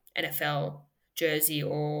a NFL jersey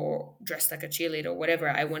or dressed like a cheerleader or whatever.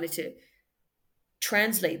 I wanted to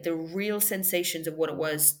translate the real sensations of what it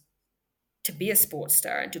was to be a sports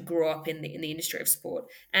star and to grow up in the industry of sport,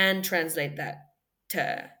 and translate that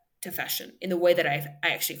to fashion in the way that I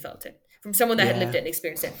actually felt it from someone that had lived Yeah. it and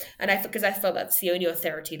experienced it. And because I felt that's the only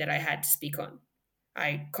authority that I had to speak on.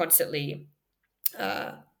 I constantly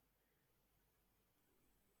uh,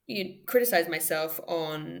 criticize myself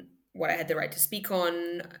on what I had the right to speak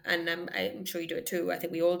on, and I'm sure you do it too. I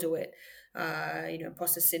think we all do it.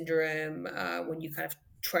 Imposter syndrome, when you kind of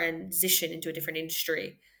transition into a different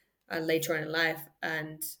industry later on in life,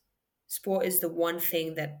 and sport is the one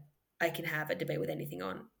thing that I can have a debate with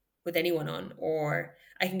anyone on, or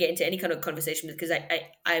I can get into any kind of conversation, because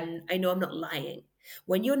I know I'm not lying.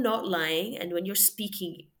 When you're not lying and when you're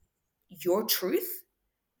speaking your truth,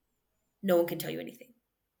 no one can tell you anything,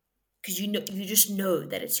 because you just know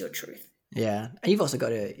that it's your truth. Yeah. And you've also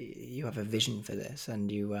got you have a vision for this, and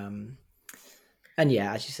and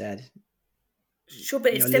yeah, as you said, Sure,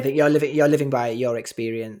 but you're living by your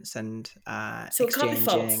experience, and so it can't be exchanging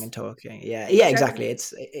false. and talking. Yeah. Yeah, exactly. Exactly.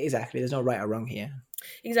 It's exactly, there's no right or wrong here.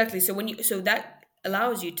 Exactly. So that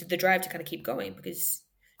allows you to the drive to kind of keep going, because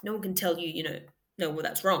no one can tell you, no, well,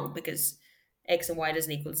 that's wrong, because X and Y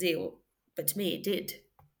doesn't equal Z. But to me, it did.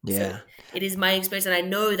 So Yeah. it is my experience, and I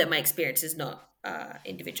know that my experience is not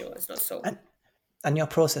individual. It's not sole. And your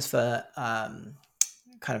process for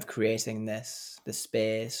kind of creating this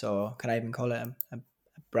space, or can I even call it a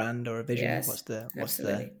brand or a vision? Yes, What's the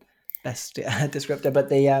absolutely. best descriptor? But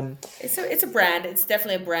the It's a brand. It's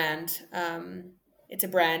definitely a brand. It's a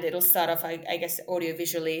brand. It'll start off, I guess, audio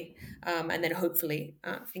visually, and then hopefully,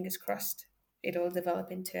 fingers crossed, it'll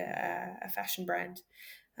develop into a fashion brand.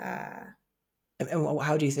 Uh, and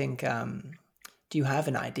how do you think? Do you have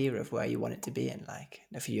an idea of where you want it to be in like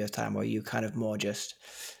a few years' time, or are you kind of more just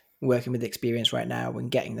working with the experience right now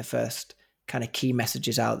and getting the first kind of key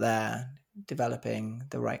messages out there, developing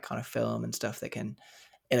the right kind of film and stuff that can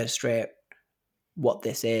illustrate what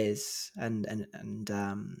this is and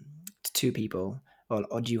to people,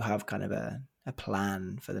 or do you have kind of a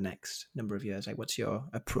plan for the next number of years? Like, what's your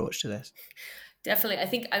approach to this?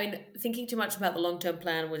 Definitely, I mean, thinking too much about the long term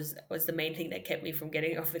plan was the main thing that kept me from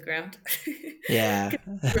getting off the ground. Yeah.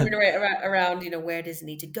 Around, where does it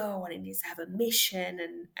need to go, and it needs to have a mission,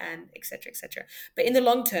 and et cetera, et cetera. But in the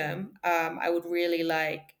long term, I would really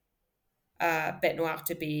like Bête Noire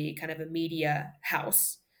to be kind of a media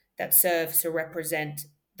house that serves to represent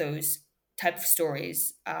those type of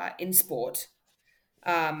stories in sport,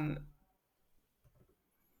 um,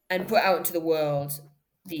 and put out into the world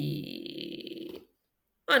the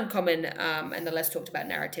uncommon and the less talked about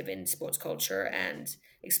narrative in sports culture, and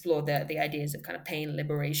explore the ideas of kind of pain,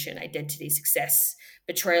 liberation, identity, success,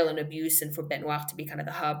 betrayal, and abuse, and for Bête Noire to be kind of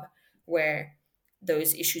the hub where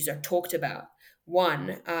those issues are talked about.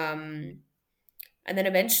 One, and then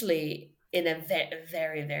eventually, in a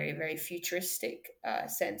very, very, very futuristic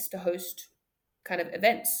sense, to host kind of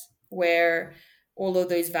events where all of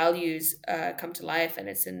those values come to life, and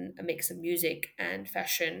it's in a mix of music and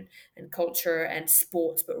fashion and culture and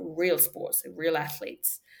sports, but real sports, real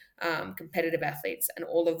athletes, competitive athletes, and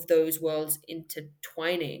all of those worlds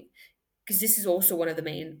intertwining. Because this is also one of the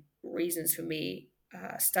main reasons for me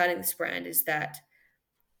starting this brand, is that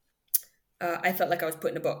I felt like I was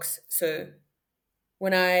put in a box. So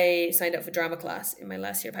when I signed up for drama class in my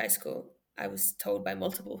last year of high school, I was told by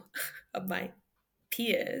multiple of my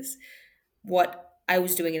peers what I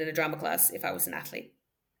was doing in a drama class if I was an athlete.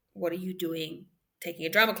 What are you doing taking a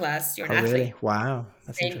drama class? You're an Oh, really? athlete. Wow,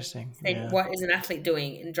 that's Saying, interesting. saying Yeah. what is an athlete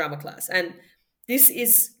doing in drama class? And this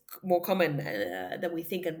is more common than we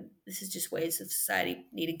think. And this is just ways of society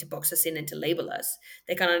needing to box us in and to label us.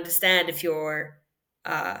 They can't understand if you're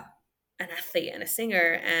uh, an athlete and a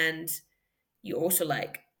singer, and you also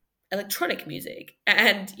like electronic music,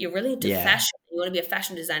 and you're really into Yeah. fashion. You want to be a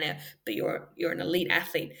fashion designer, but you're an elite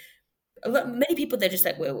athlete. Many people, they're just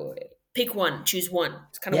like, wait, pick one, choose one.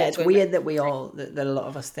 It's kind of Yeah, what it's going back. weird that that a lot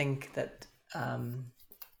of us think that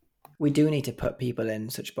we do need to put people in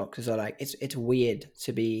such boxes, or like it's weird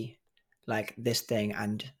to be like this thing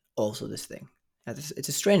and also this thing. It's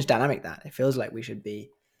a strange dynamic that it feels like we should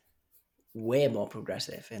be way more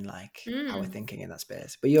progressive in like how we're Mm, thinking in that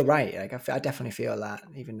space. But you're right. Like I definitely feel that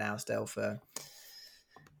even now, still for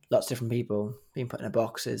lots of different people, being put in a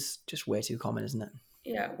box is just way too common, isn't it?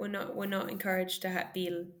 yeah, we're not encouraged to be.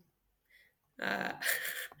 Uh,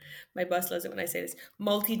 my boss loves it when I say this.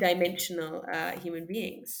 Multi-dimensional human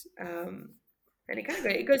beings, and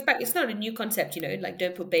it goes back. It's not a new concept, Like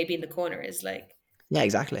don't put baby in the corner is like Yeah,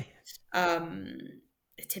 exactly. um,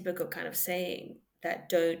 a typical kind of saying that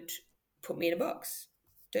don't put me in a box,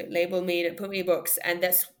 don't label me, don't put me in a box. And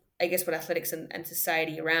that's, I guess, what athletics and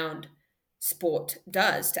society around sport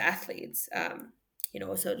does to athletes.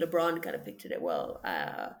 So LeBron kind of pictured it well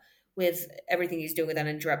with everything he's doing with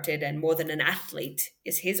Uninterrupted, and more than an athlete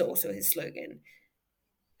is also his slogan,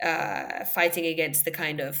 fighting against the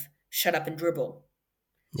kind of shut up and dribble.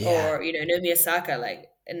 Yeah, Or, Naomi Osaka, like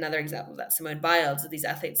another example of that, Simone Biles, of these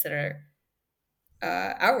athletes that are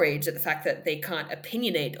outraged at the fact that they can't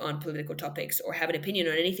opinionate on political topics or have an opinion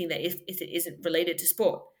on anything that if it isn't related to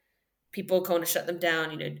sport. People kind of shut them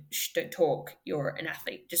down, don't talk. You're an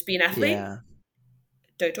athlete. Just be an athlete. yeah,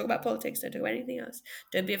 Don't talk about politics. Don't talk about anything else.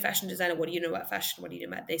 Don't be a fashion designer. What do you know about fashion? What do you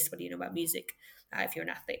know about this? What do you know about music? If you're an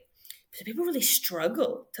athlete. So people really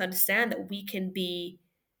struggle to understand that we can be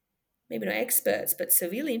maybe not experts, but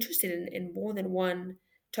severely interested in more than one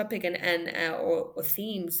topic, or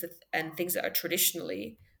themes and things that are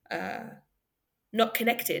traditionally not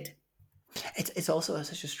connected. it's also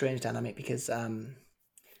such a strange dynamic because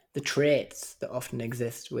the traits that often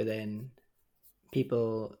exist within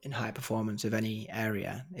people in high performance of any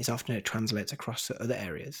area is often it translates across to other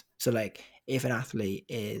areas. So like if an athlete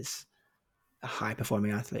is a high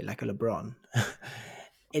performing athlete like a LeBron,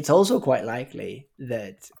 it's also quite likely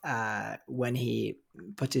that when he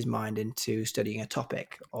puts his mind into studying a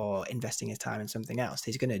topic or investing his time in something else,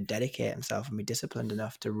 he's going to dedicate himself and be disciplined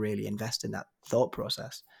enough to really invest in that thought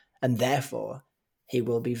process. And therefore, he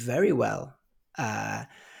will be very well uh,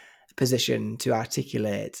 positioned to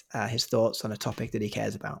articulate his thoughts on a topic that he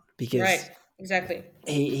cares about, because Right. Exactly.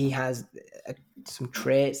 he has some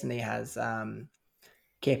traits, and he has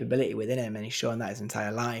capability within him, and he's shown that his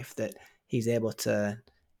entire life, that he's able to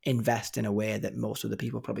invest in a way that most of the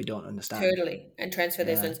people probably don't understand. Totally. And transfer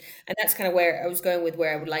those Yeah. learns. And that's kind of where I was going with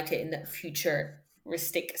where I would like it in that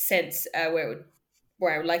futuristic sense,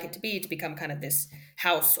 where I would like it to become kind of this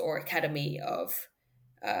house or academy of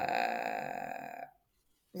uh,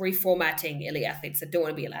 reformatting elite athletes that don't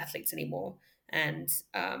want to be elite athletes anymore, and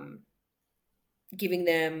giving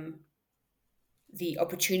them the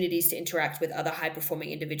opportunities to interact with other high performing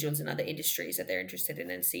individuals in other industries that they're interested in,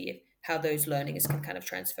 and see how those learnings can kind of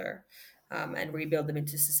transfer, and rebuild them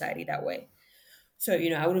into society that way. So,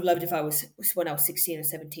 I would have loved if I was when I was 16 or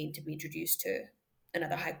 17 to be introduced to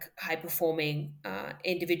another high performing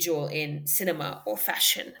individual in cinema or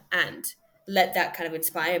fashion, and let that kind of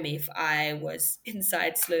inspire me if I was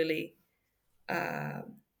inside slowly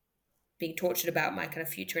being tortured about my kind of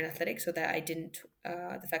future in athletics, so that I didn't,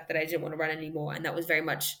 the fact that I didn't want to run anymore. And that was very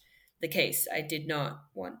much the case. I did not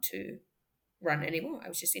want to run anymore. I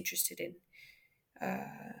was just interested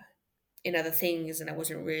in other things, and I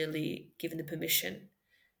wasn't really given the permission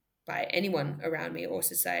by anyone around me or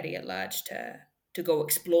society at large to go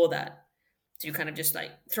explore that. So you kind of just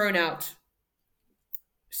like thrown out,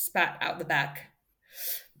 spat out the back,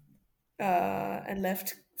 and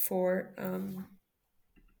left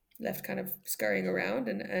kind of scurrying around,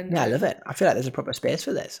 and Yeah, I love I it. I feel like there's a proper space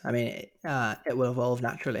for this. I mean, it will evolve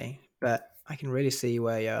naturally, but I can really see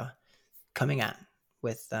where you're coming at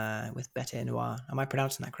with Bete Noir. Am I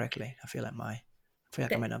pronouncing that correctly? I feel like I might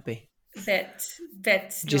bet not be. bet noir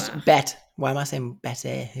Just Bet. Why am I saying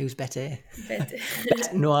Bete? Who's Bete? bet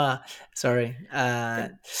Bet Noir. Sorry. the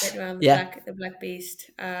bête noire, Yeah, the black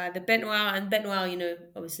beast, the bête noire. And bête noire,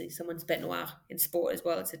 obviously someone's bête noire in sport as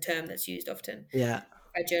well. It's a term that's used often yeah.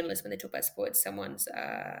 by journalists when they talk about sports. Someone's,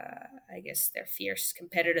 I guess, their fierce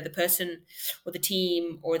competitor, the person or the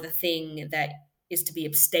team or the thing that is to be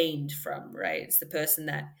abstained from. Right? It's the person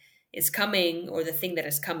that is coming, or the thing that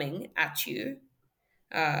is coming at you,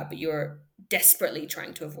 but you're desperately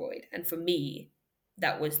trying to avoid. And for me,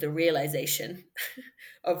 that was the realization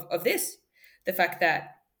of this, the fact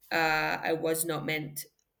that I was not meant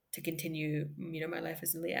to continue, my life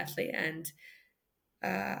as an elite athlete, and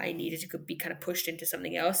I needed to be kind of pushed into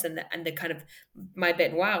something else. And the kind of my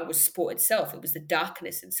bête noire was sport itself. It was the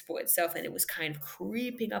darkness in sport itself, and it was kind of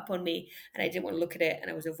creeping up on me, and I didn't want to look at it, and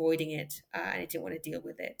I was avoiding it, and I didn't want to deal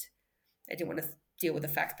with it. I didn't want to deal with the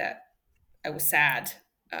fact that I was sad.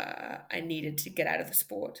 I needed to get out of the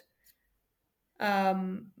sport.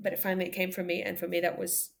 But it came from me, and for me, that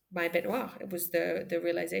was my bête noire. It was the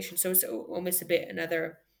realization. So it's almost a bit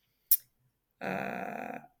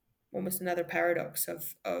uh, almost another paradox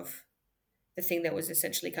of the thing that was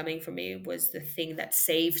essentially coming from me was the thing that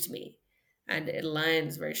saved me, and it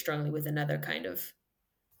aligns very strongly with another kind of,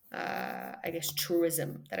 I guess,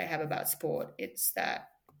 truism that I have about sport. It's that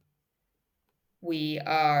we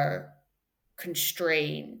are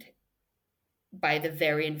constrained by the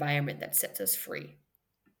very environment that sets us free.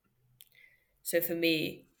 So for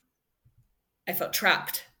me, I felt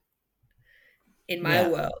trapped in my Yeah.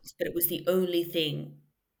 world, but it was the only thing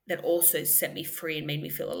that also set me free and made me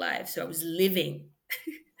feel alive. So I was living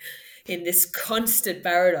in this constant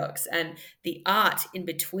paradox, and the art in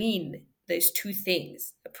between those two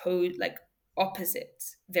things, opposed, like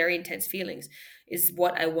opposites, very intense feelings, is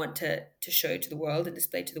what I want to show to the world and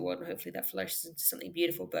display to the world, and hopefully that flourishes into something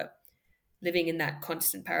beautiful. But living in that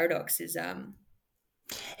constant paradox is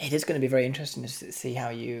It is going to be very interesting to see how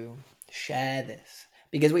you share this,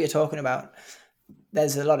 because what you're talking about,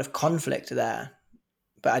 there's a lot of conflict there.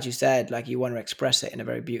 But as you said, like, you want to express it in a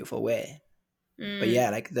very beautiful way. But yeah,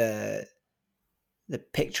 mm, like the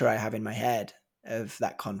picture I have in my head of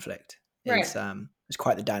that conflict right. is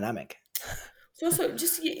quite the dynamic. So also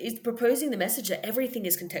just is proposing the message that everything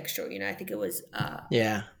is contextual. I think it was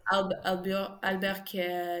Yeah. Albert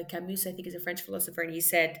Camus, I think, is a French philosopher, and he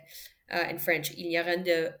said, in French, "Il n'y a rien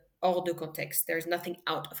de hors de contexte." There is nothing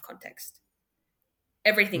out of context.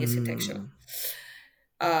 Everything is contextual. Mm,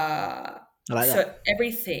 Uh, I like that. so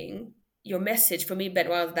everything, your message for me,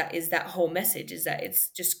 Benoit, that is that whole message is that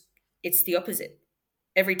it's the opposite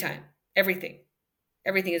every time. Everything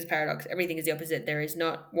is a paradox. Everything is the opposite. There is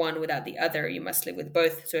not one without the other. You must live with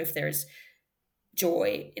both. So if there's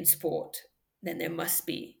joy in sport, then there must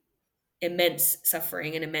be immense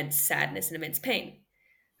suffering and immense sadness and immense pain.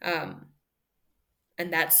 Um,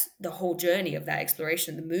 and that's the whole journey of that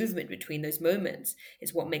exploration. The movement between those moments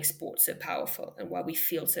is what makes sport so powerful, and why we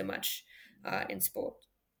feel so much in sport.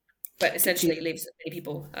 But Do you, essentially, it leaves many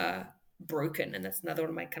people broken, and that's another one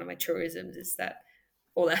of my kind of my truisms is that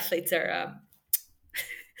all athletes are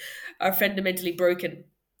fundamentally broken.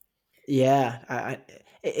 yeah,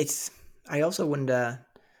 it's. I also wonder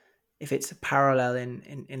if it's a parallel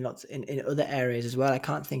in lots in other areas as well. I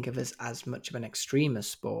can't think of as much of an extreme as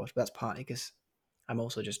sport, but that's partly because I'm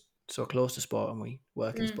also just so close to sport and we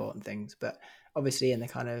work in Mm, sport and things. But obviously, in the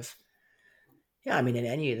kind of yeah, I mean, in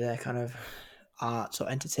any of the kind of arts or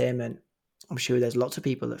entertainment, I'm sure there's lots of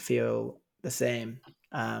people that feel the same.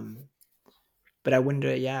 Um, but I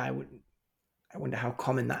wonder, yeah, I wonder how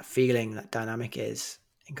common that feeling, that dynamic is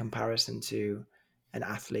in comparison to an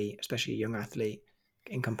athlete, especially a young athlete,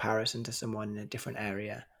 in comparison to someone in a different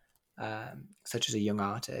area, such as a young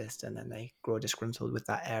artist, and then they grow disgruntled with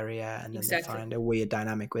that area, and then they exactly. find a weird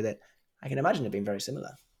dynamic with it. I can imagine it being very similar.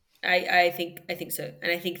 I think so,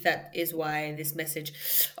 and I think that is why this message.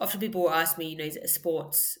 Often people will ask me, is it a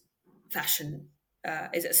sports fashion?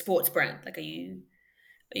 Is it a sports brand? Like, are you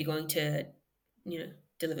going to,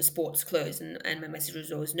 deliver sports clothes? And my message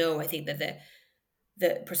was always no. I think that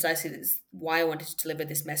the precisely this is why I wanted to deliver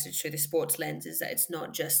this message through the sports lens is that it's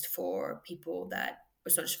not just for people that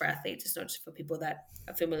it's not just for athletes, it's not just for people that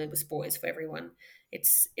are familiar with sport, it's for everyone.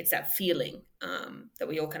 It's that feeling that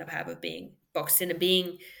we all kind of have of being boxed in and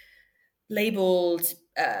being labeled,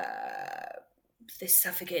 this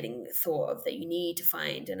suffocating thought of that you need to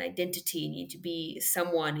find an identity, you need to be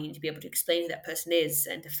someone, you need to be able to explain who that person is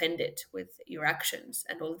and defend it with your actions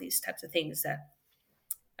and all of these types of things that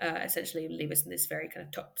essentially leave us in this very kind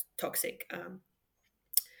of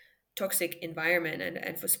toxic environment.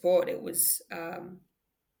 And for sport, it was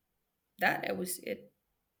that it was it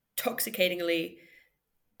toxicatingly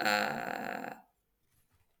uh,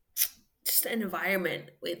 just an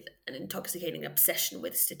environment with an intoxicating obsession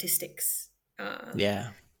with statistics.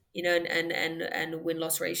 Yeah, And win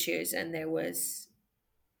loss ratios, and there was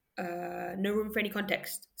no room for any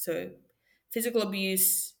context. So, physical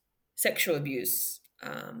abuse, sexual abuse,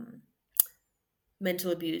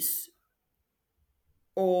 mental abuse,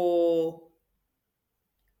 all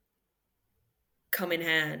come in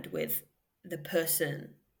hand with the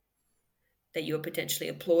person that you're potentially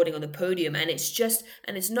applauding on the podium. And it's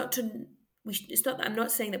not to, it's not, I'm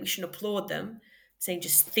not saying that we shouldn't applaud them. I'm saying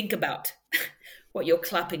just think about what you're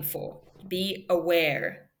clapping for. Be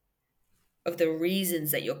aware of the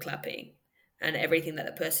reasons that you're clapping and everything that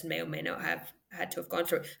the person may or may not have had to have gone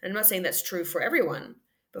through. And I'm not saying that's true for everyone,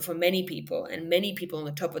 but for many people, and many people on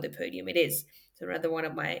the top of the podium, it is. So another one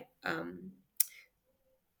of my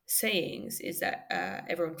sayings is that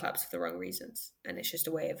everyone claps for the wrong reasons, and it's just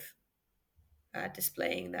a way of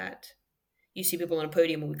displaying that you see people on a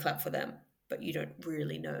podium and we clap for them, but you don't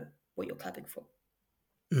really know what you're clapping for.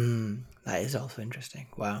 that is also interesting.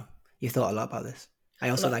 Wow, you thought a lot about this. I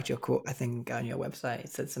A also lot. liked your quote. I think on your website it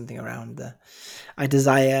said something around the I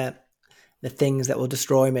desire the things that will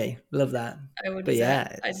destroy me. Love that. But yeah,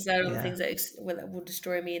 I it's decide on the yeah. things that will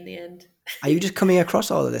destroy me in the end. Are you just coming across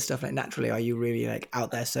all of this stuff like naturally? Or are you really like out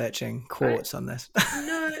there searching I quotes on this?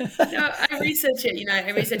 No, no, I research it. I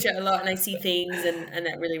research it a lot, and I see things, and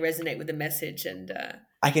that really resonate with the message. And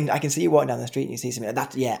I can see you walking down the street and you see something like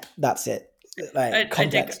that. Yeah, that's it. Like I take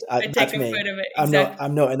context. I take That's a me. photo of it. I'm not. Exactly.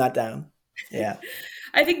 I'm noting that down. Yeah.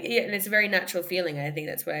 I think, yeah, and it's a very natural feeling. And I think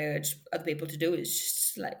that's what I urge other people to do is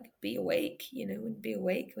just like be awake. And be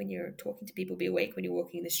awake when you're talking to people. Be awake when you're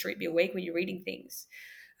walking in the street. Be awake when you're reading things.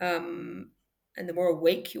 Um, and the more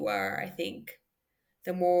awake you are, I think,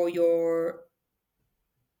 the more your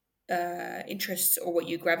interests or what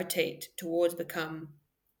you gravitate towards become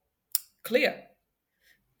clear,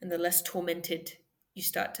 and the less tormented you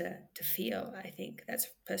start to feel. I think that's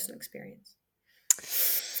personal experience.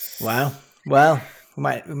 Wow. Well, we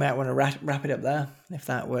might want to wrap it up there if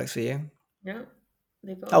that works for you. Yeah,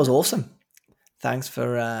 leave it That on was that point. awesome. Thanks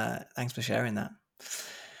for sharing that.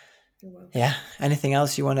 You're welcome. Yeah. Anything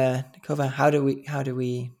else you want to cover? How do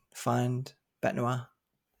we find Bet Noir?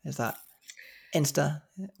 Is that Insta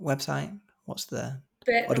website? What's the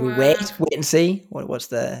Bet or do we wait Noir. wait and see? What's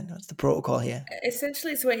the protocol here?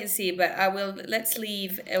 Essentially, it's wait and see. But I will. Let's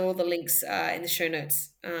leave all the links in the show notes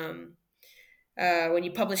when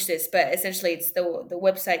you publish this. But essentially, it's the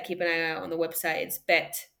website. Keep an eye out on the website. It's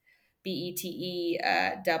BETE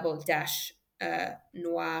double dash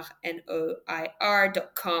noir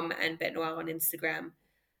noir.com, and Bet Noir on Instagram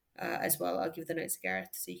as well. I'll give the notes to Gareth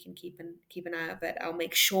so you can keep an eye out. But I'll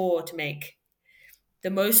make sure to make the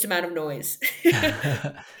most amount of noise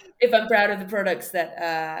if I'm proud of the products that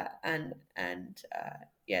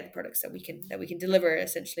yeah, the products that we can deliver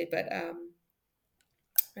essentially. But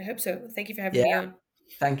I hope so. Thank you for having me Yeah. on.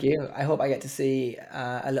 Thank you. I hope I get to see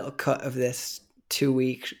a little cut of this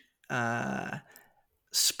 2-week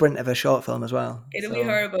sprint of a short film as well. It'll be So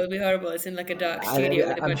horrible. It'll be horrible. It's in like a dark studio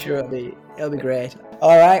with a I'm bunch sure of. it'll be great.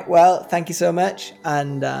 All right. Well, thank you so much,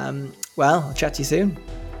 and I'll chat to you soon.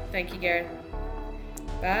 Thank you, Gareth.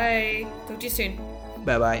 Bye. Talk to you soon.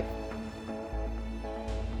 Bye bye.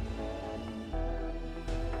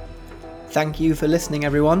 Thank you for listening,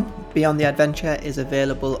 everyone. Beyond the Adventure is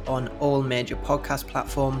available on all major podcast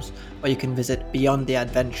platforms, or you can visit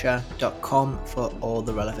beyondtheadventure.com for all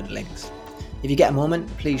the relevant links. If you get a moment,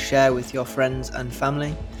 please share with your friends and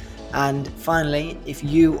family. And finally, if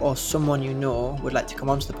you or someone you know would like to come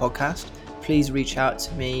onto the podcast, please reach out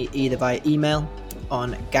to me either by email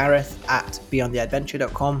on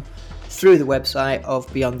gareth@beyondtheadventure.com, through the website of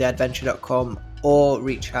beyondtheadventure.com, or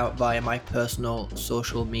reach out via my personal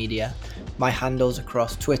social media. My handles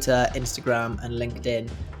across Twitter, Instagram, and LinkedIn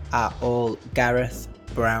are all Gareth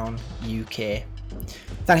Brown UK.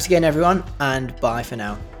 Thanks again, everyone, and bye for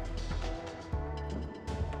now.